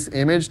upload this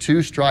image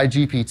to Stride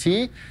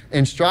GPT,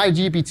 and Stride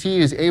GPT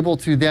is able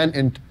to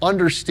then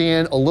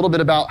understand a little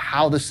bit about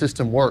how the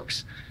system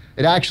works.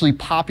 It actually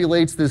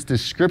populates this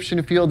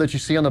description field that you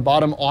see on the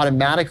bottom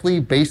automatically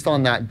based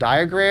on that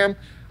diagram.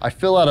 I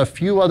fill out a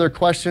few other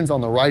questions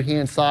on the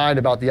right-hand side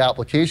about the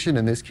application.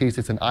 In this case,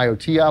 it's an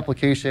IoT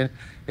application.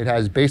 It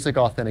has basic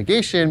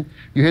authentication.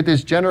 You hit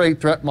this Generate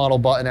Threat Model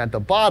button at the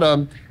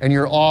bottom, and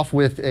you're off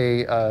with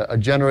a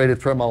generated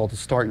threat model to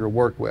start your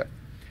work with.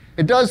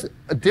 It does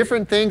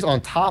different things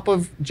on top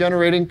of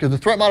generating, because the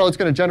threat model it's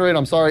going to generate,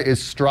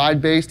 is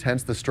Stride-based,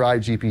 hence the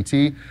Stride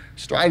GPT.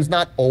 Stride's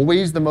not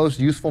always the most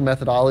useful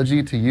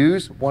methodology to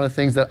use. One of the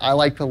things that I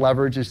like to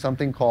leverage is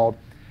something called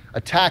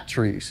attack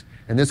trees.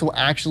 And this will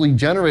actually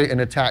generate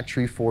an attack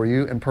tree for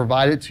you and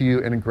provide it to you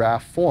in a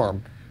graph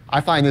form.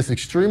 I find this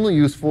extremely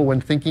useful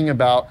when thinking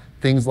about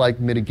things like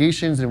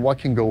mitigations and what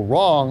can go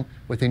wrong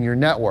within your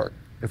network.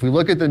 If we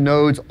look at the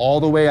nodes all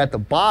the way at the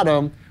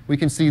bottom, we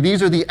can see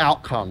these are the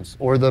outcomes,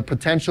 or the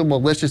potential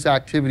malicious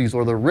activities,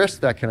 or the risks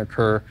that can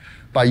occur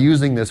by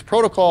using this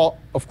protocol.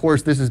 Of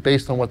course, this is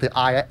based on what the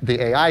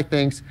AI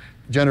thinks,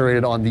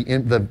 generated on the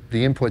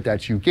input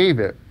that you gave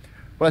it.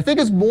 What I think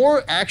is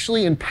more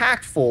actually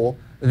impactful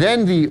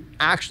than the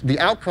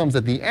outcomes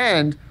at the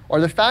end are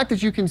the fact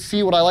that you can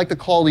see what I like to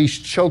call these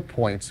choke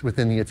points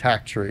within the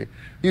attack tree.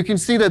 You can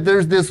see that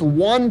there's this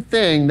one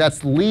thing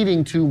that's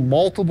leading to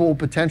multiple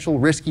potential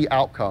risky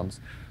outcomes.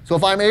 So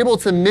if I'm able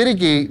to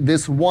mitigate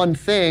this one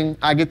thing,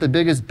 I get the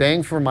biggest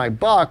bang for my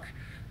buck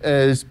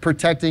as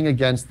protecting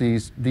against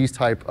these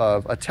type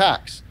of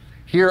attacks.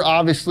 Here,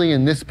 obviously,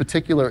 in this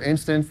particular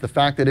instance, the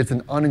fact that it's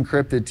an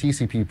unencrypted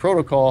TCP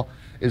protocol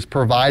is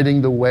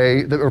providing the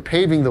way, or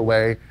paving the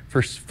way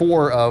for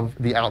 4 of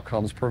the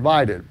outcomes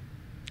provided.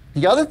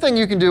 The other thing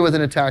you can do with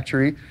an attack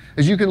tree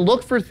is you can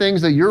look for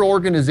things that your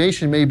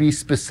organization may be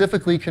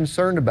specifically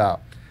concerned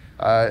about.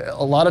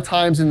 A lot of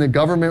times in the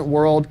government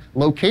world,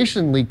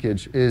 location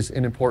leakage is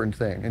an important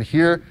thing. And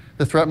here,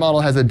 the threat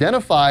model has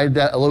identified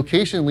that a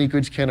location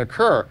leakage can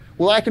occur.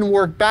 Well, I can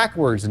work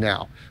backwards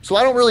now. So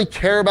I don't really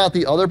care about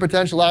the other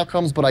potential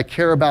outcomes, but I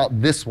care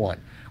about this one.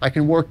 I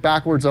can work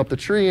backwards up the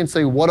tree and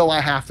say, what do I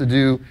have to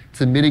do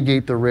to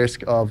mitigate the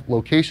risk of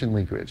location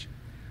leakage?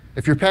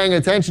 If you're paying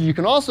attention, you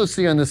can also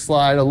see on this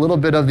slide a little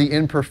bit of the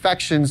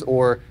imperfections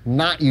or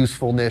not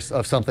usefulness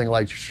of something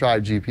like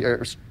Stride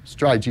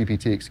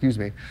GPT, excuse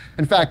me.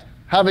 In fact,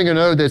 having a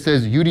node that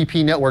says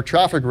UDP network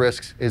traffic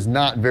risks is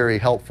not very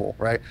helpful,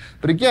 right?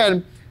 But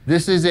again,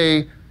 this is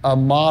a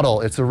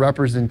model, it's a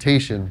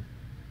representation.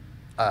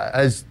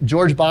 As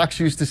George Box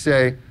used to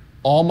say,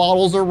 all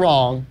models are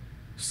wrong,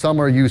 some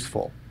are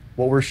useful.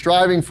 What we're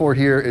striving for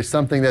here is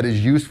something that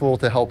is useful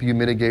to help you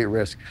mitigate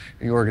risk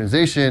in your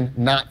organization,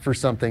 not for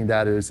something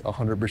that is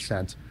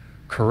 100%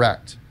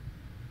 correct.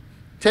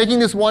 Taking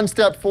this one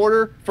step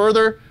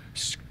further,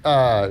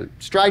 Stride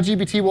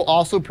GPT will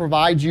also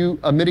provide you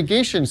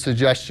mitigation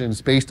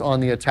suggestions based on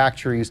the attack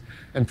trees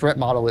and threat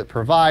model it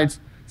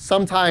provides.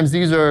 Sometimes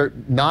these are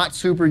not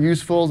super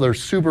useful, they're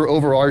super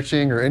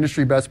overarching or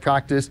industry best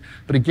practice,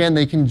 but again,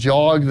 they can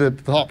jog the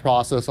thought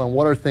process on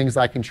what are things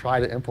I can try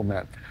to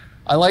implement.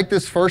 I like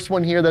this first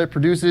one here that it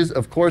produces.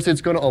 Of course, it's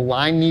going to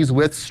align these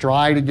with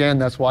Stride again.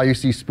 That's why you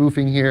see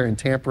spoofing here and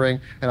tampering,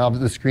 and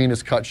obviously the screen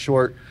is cut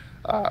short.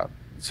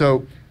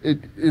 So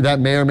that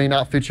may or may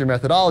not fit your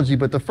methodology.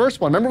 But the first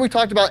one, remember we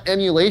talked about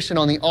emulation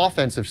on the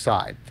offensive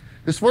side.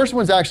 This first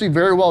one's actually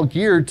very well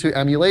geared to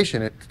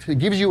emulation. It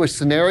gives you a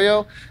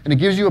scenario, and it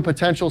gives you a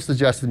potential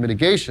suggested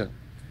mitigation.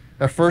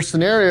 The first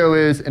scenario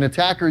is an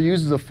attacker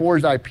uses a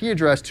forged IP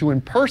address to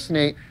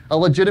impersonate a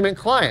legitimate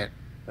client.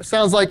 That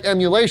sounds like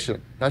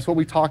emulation. That's what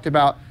we talked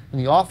about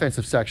in the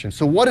offensive section.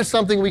 So what is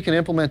something we can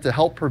implement to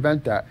help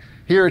prevent that?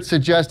 Here it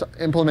suggests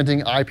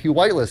implementing IP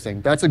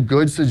whitelisting. That's a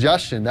good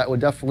suggestion. That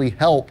would definitely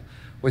help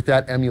with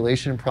that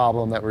emulation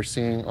problem that we're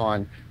seeing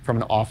from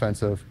an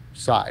offensive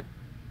side.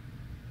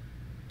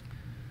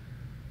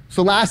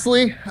 So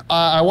lastly,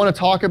 I want to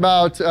talk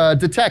about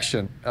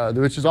detection,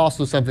 which is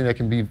also something that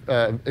can be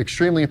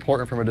extremely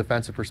important from a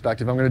defensive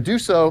perspective. I'm going to do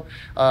so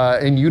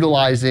in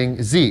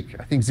utilizing Zeek.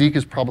 I think Zeek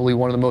is probably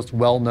one of the most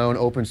well-known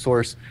open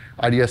source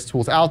IDS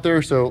tools out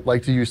there, so I'd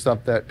like to use stuff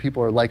that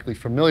people are likely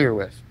familiar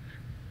with.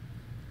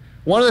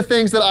 One of the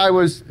things that I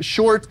was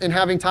short in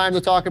having time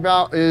to talk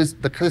about is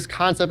this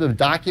concept of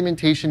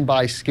documentation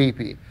by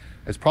SCAPI.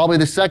 It's probably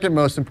the second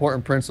most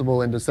important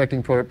principle in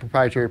dissecting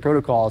proprietary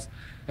protocols,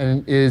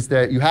 and is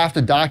that you have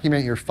to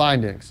document your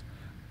findings.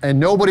 And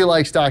nobody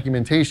likes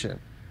documentation.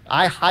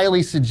 I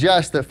highly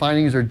suggest that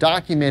findings are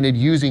documented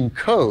using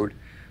code.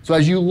 So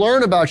as you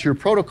learn about your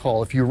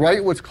protocol, if you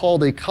write what's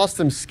called a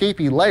custom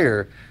SCAPI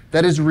layer,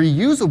 that is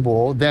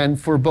reusable then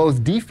for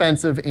both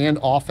defensive and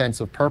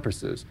offensive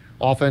purposes.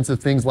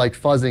 Offensive things like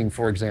fuzzing,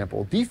 for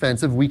example.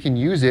 Defensive, we can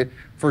use it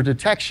for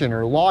detection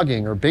or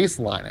logging or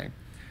baselining.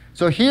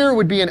 So here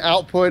would be an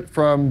output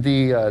from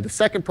the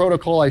second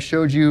protocol I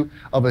showed you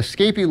of a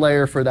SCAPI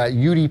layer for that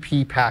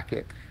UDP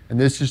packet. And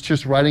this is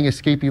just writing a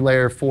SCAPI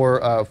layer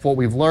for what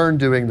we've learned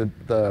doing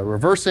the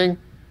reversing.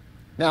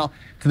 Now,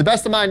 to the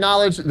best of my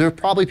knowledge, there are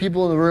probably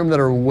people in the room that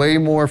are way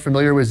more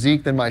familiar with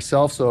Zeek than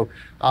myself, so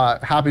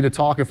happy to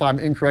talk if I'm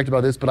incorrect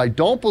about this, but I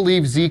don't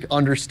believe Zeek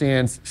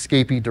understands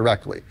SCAPI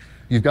directly.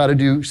 You've got to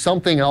do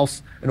something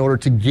else in order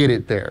to get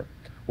it there.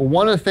 Well,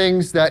 one of the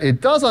things that it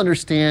does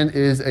understand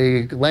is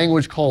a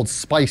language called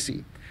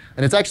SPICY.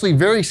 And it's actually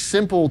very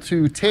simple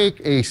to take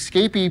a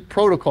SCAPI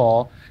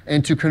protocol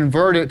and to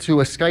convert it to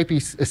a spicy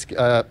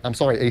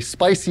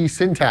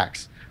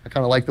syntax. I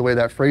kind of like the way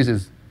that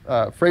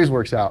phrase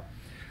works out.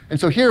 And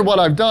so here what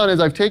I've done is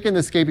I've taken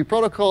the SCAPI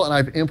protocol and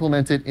I've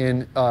implemented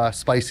in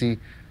spicy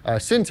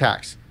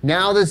syntax.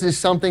 Now this is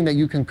something that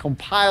you can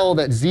compile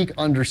that Zeek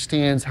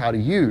understands how to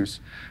use.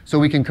 So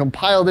we can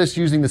compile this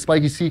using the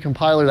spicy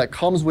compiler that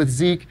comes with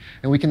Zeek,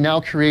 and we can now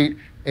create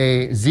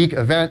a Zeek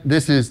event.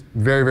 This is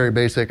very, very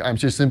basic. I'm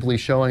just simply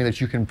showing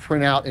that you can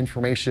print out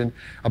information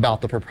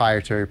about the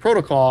proprietary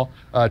protocol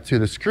to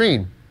the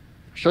screen.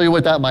 Show you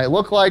what that might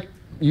look like.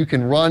 You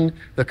can run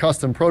the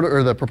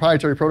the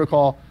proprietary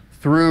protocol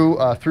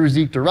through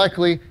Zeek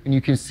directly, and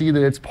you can see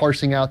that it's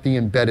parsing out the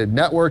embedded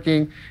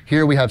networking.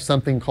 Here we have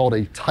something called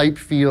a type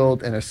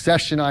field and a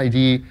session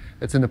ID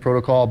that's in the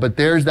protocol, but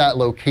there's that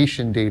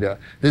location data.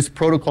 This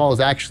protocol is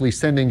actually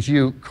sending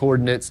you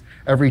coordinates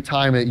every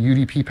time a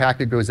UDP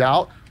packet goes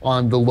out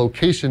on the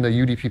location the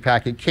UDP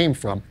packet came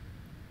from.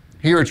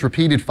 Here it's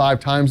repeated 5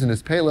 times in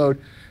this payload,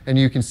 and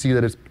you can see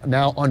that it's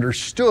now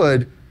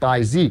understood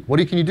by Zeek. What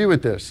can you do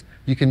with this?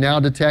 You can now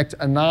detect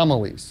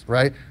anomalies,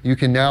 right? You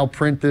can now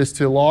print this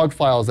to log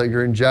files that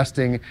you're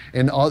ingesting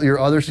in all your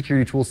other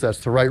security tool sets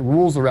to write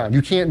rules around.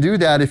 You can't do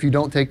that if you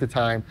don't take the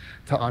time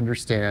to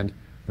understand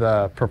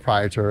the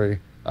proprietary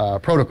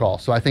protocol.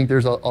 So I think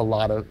there's a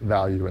lot of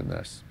value in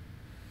this.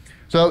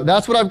 So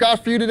that's what I've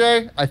got for you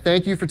today. I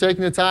thank you for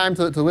taking the time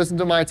to listen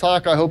to my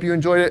talk. I hope you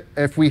enjoyed it.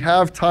 If we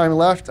have time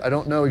left, I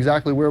don't know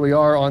exactly where we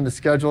are on the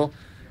schedule.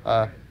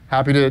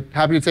 Happy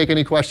to take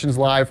any questions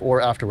live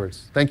or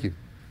afterwards. Thank you.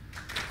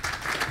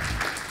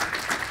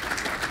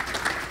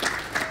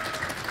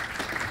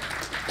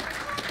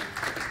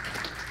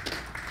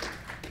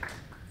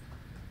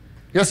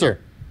 Yes, sir.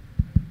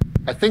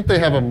 I think they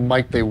have a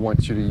mic they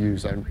want you to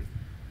use.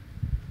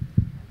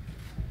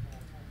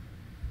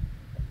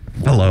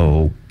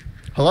 Hello.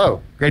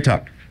 Hello. Great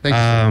talk. Thank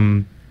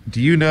you.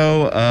 Do you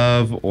know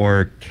of,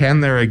 or can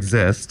there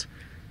exist,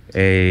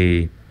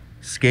 a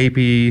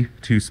Scapy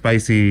to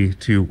Spicy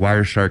to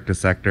Wireshark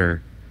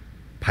dissector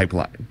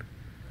pipeline?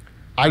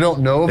 I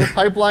don't know of a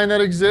pipeline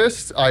that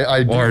exists.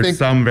 I do or think,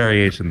 some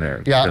variation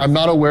there. Yeah, I'm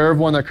not aware of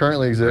one that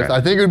currently exists. Okay.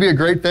 I think it would be a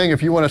great thing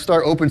if you want to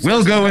start open source.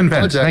 We'll go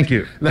invent. Project. Thank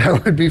you.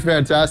 That would be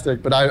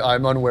fantastic, but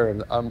I'm unaware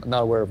of. I'm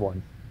not aware of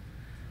one.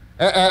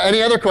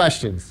 Any other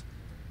questions?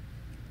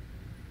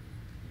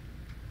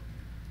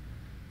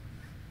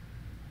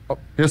 Oh,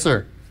 yes,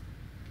 sir.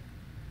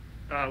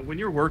 When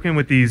you're working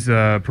with these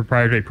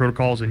proprietary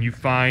protocols and you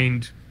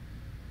find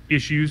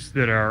issues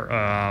that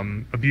are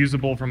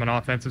abusable from an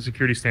offensive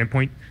security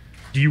standpoint,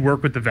 do you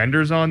work with the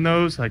vendors on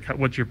those? Like,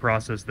 what's your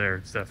process there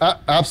and stuff?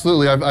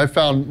 Absolutely. I've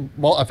found,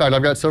 well, in fact,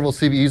 I've got several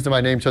CVEs to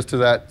my name just to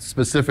that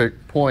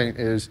specific point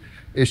is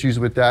issues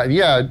with that. And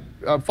yeah,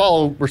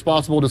 follow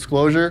responsible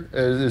disclosure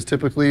is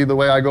typically the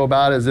way I go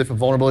about it, as if a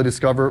vulnerability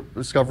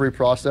discovery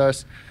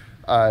process.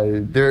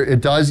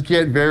 It does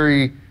get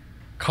very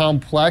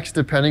complex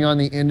depending on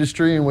the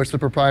industry in which the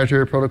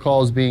proprietary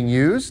protocol is being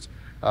used.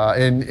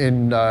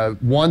 In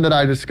one that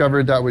I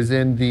discovered that was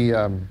in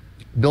the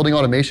building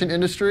automation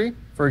industry,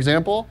 for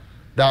example,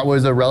 that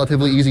was a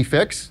relatively easy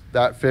fix.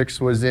 That fix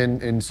was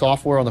in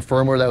software on the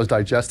firmware that was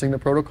digesting the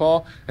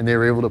protocol, and they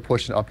were able to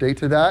push an update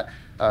to that.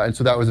 And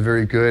so that was a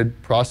very good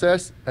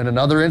process. And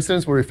another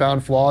instance where we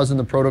found flaws in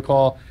the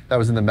protocol that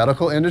was in the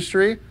medical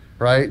industry,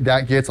 right?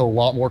 That gets a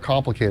lot more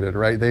complicated,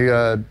 right?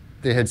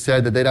 They had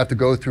said that they'd have to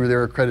go through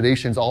their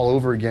accreditations all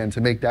over again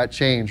to make that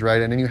change,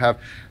 right? And then and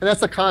that's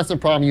the constant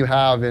problem you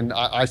have in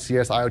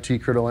ICS,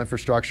 IoT critical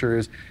infrastructure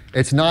is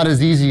it's not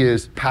as easy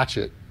as patch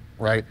it,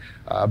 right?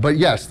 But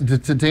yes,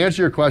 to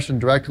answer your question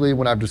directly,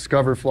 when I've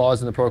discovered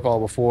flaws in the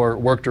protocol before,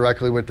 work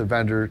directly with the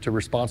vendor to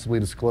responsibly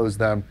disclose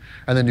them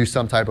and then do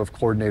some type of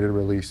coordinated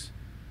release.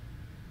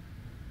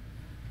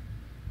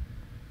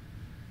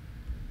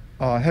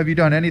 Have you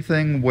done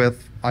anything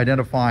with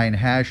identifying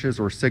hashes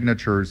or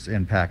signatures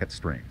in packet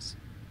streams?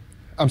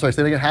 I'm sorry,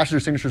 say that again, hashes or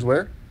signatures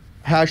where?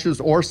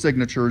 Hashes or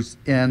signatures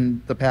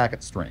in the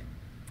packet stream.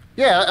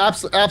 Yeah,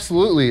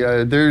 absolutely.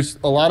 There's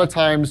a lot of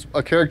times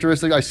a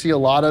characteristic I see a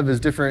lot of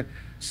is different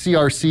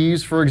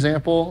CRCs, for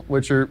example,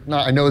 which are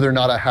not, I know they're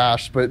not a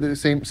hash, but the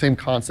same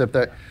concept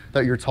that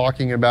you're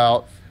talking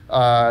about.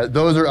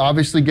 Those are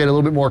obviously get a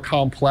little bit more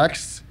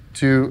complex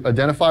to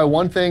identify.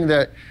 One thing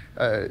that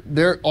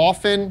they're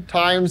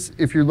oftentimes,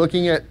 if you're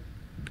looking at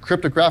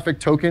cryptographic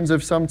tokens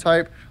of some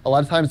type, a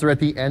lot of times they're at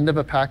the end of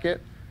a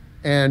packet.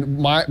 And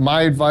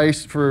my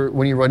advice for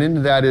when you run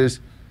into that is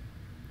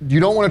you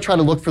don't want to try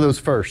to look for those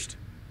first,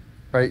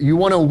 right? You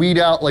want to weed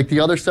out like the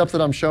other stuff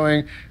that I'm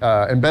showing,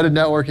 embedded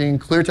networking,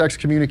 clear text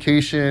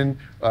communication,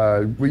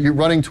 you're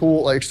running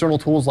external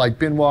tools like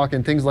binwalk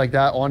and things like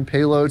that on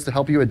payloads to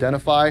help you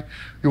identify.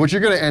 What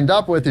you're going to end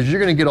up with is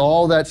you're going to get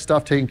all that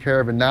stuff taken care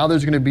of, and now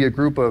there's going to be a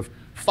group of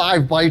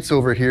 5 bytes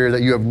over here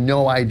that you have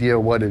no idea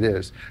what it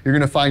is. You're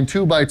going to find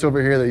 2 bytes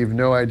over here that you have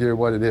no idea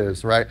what it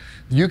is, right?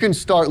 You can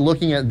start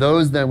looking at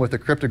those then with a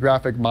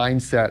cryptographic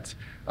mindset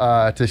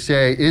to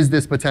say, is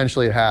this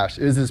potentially a hash?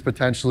 Is this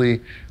potentially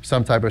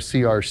some type of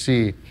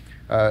CRC?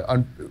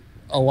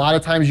 A lot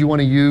of times you want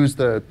to use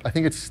I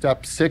think it's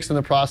step 6 in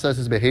the process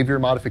is behavior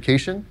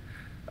modification.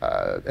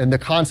 And the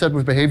concept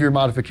with behavior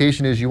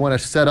modification is you want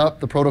to set up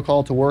the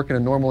protocol to work in a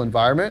normal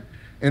environment,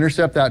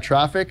 intercept that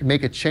traffic,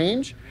 make a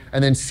change,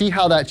 and then see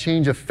how that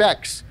change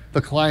affects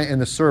the client and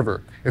the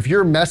server. If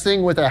you're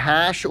messing with a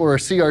hash or a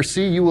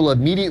CRC, you will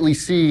immediately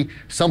see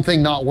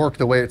something not work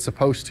the way it's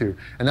supposed to.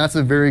 And that's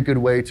a very good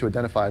way to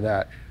identify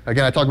that.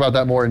 Again, I talk about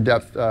that more in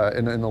depth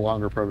in the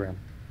longer program.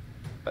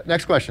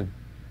 Next question.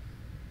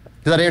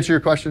 Did that answer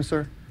your question,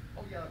 sir?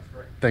 Oh, yeah, that's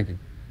great. Thank you.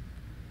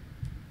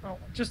 Well,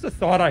 just a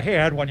thought I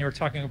had when you were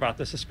talking about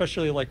this,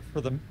 especially like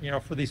for the,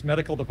 for these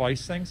medical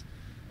device things.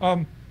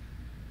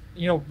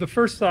 The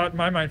first thought in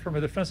my mind from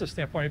a defensive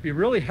standpoint, it'd be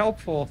really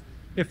helpful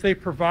if they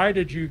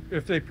provided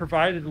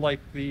like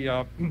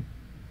the,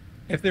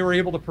 if they were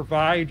able to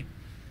provide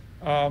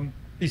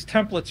these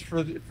templates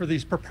for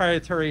these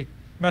proprietary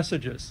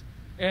messages.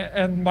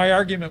 And my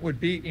argument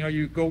would be,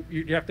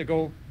 you have to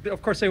go,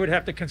 of course they would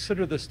have to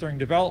consider this during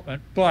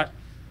development, but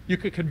you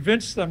could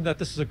convince them that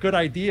this is a good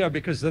idea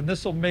because then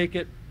this will make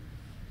it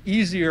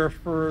easier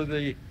for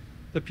the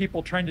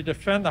people trying to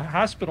defend the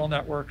hospital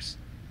networks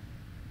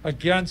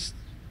against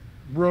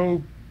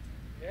rogue,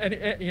 and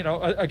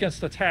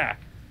against attack.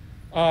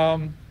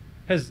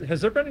 Has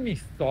there been any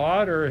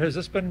thought, or has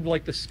this been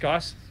like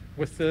discussed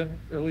within,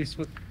 at least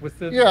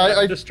within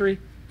the industry?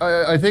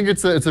 I think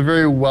it's a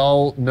very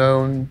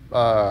well-known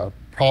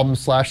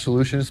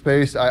problem/solution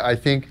space. I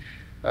think,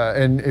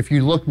 and if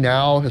you look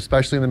now,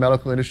 especially in the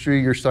medical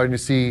industry, you're starting to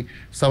see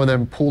some of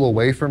them pull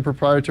away from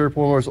proprietary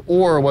protocols,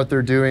 or what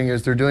they're doing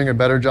is they're doing a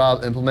better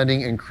job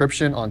implementing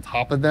encryption on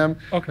top of them.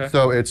 Okay.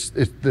 So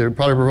the product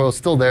protocol is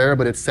still there,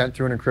 but it's sent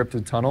through an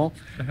encrypted tunnel.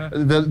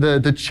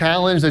 The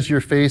challenge that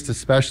you're faced,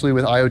 especially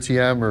with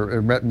IoTM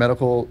or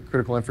medical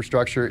critical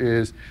infrastructure,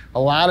 is a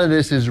lot of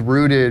this is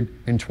rooted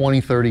in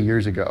 20, 30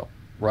 years ago.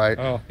 Right?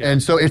 Oh, yeah.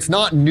 And so it's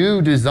not new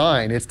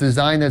design. It's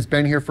design that's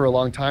been here for a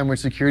long time, when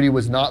security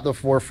was not the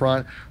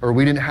forefront, or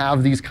we didn't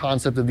have these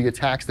concepts of the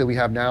attacks that we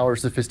have now, or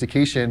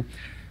sophistication.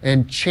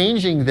 And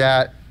changing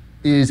that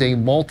is a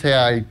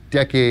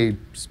multi-decade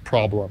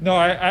problem. No,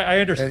 I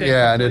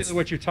understand and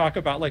what you talk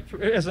about. Like,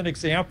 as an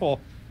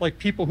example, like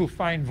people who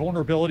find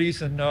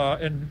vulnerabilities in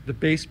the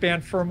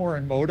baseband firmware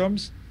and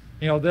modems,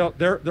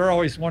 they're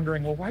always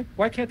wondering, well,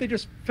 why can't they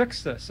just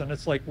fix this? And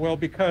it's like, well,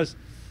 because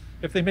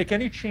if they make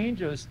any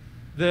changes,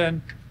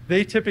 then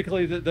they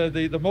typically,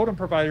 the modem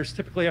providers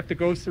typically have to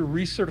go through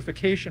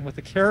recertification with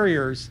the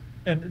carriers,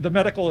 and the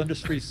medical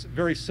industry is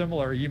very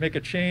similar. You make a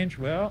change,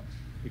 well,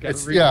 you got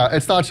to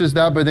it's not just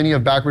that, but then you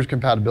have backwards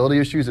compatibility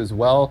issues as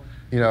well.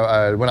 When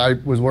I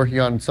was working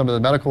on some of the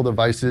medical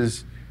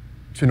devices,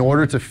 in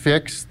order to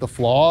fix the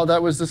flaw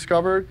that was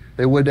discovered,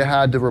 they would have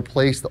had to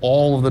replace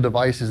all of the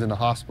devices in the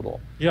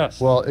hospital.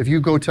 Yes. Well, if you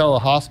go tell a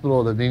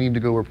hospital that they need to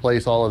go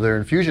replace all of their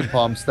infusion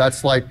pumps,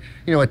 that's like,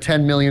 a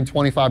 $10 million,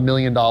 $25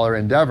 million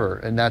endeavor,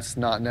 and that's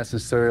not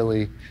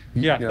necessarily.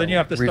 Then you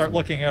have to start reasonable.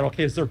 looking at,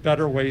 okay, is there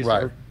better ways?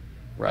 Right.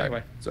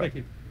 Anyway, So, thank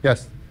you.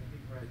 Yes.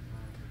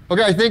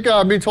 Okay, I think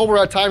I'm being told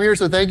we're at time here,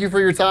 so thank you for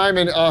your time,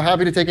 and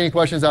happy to take any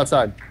questions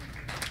outside.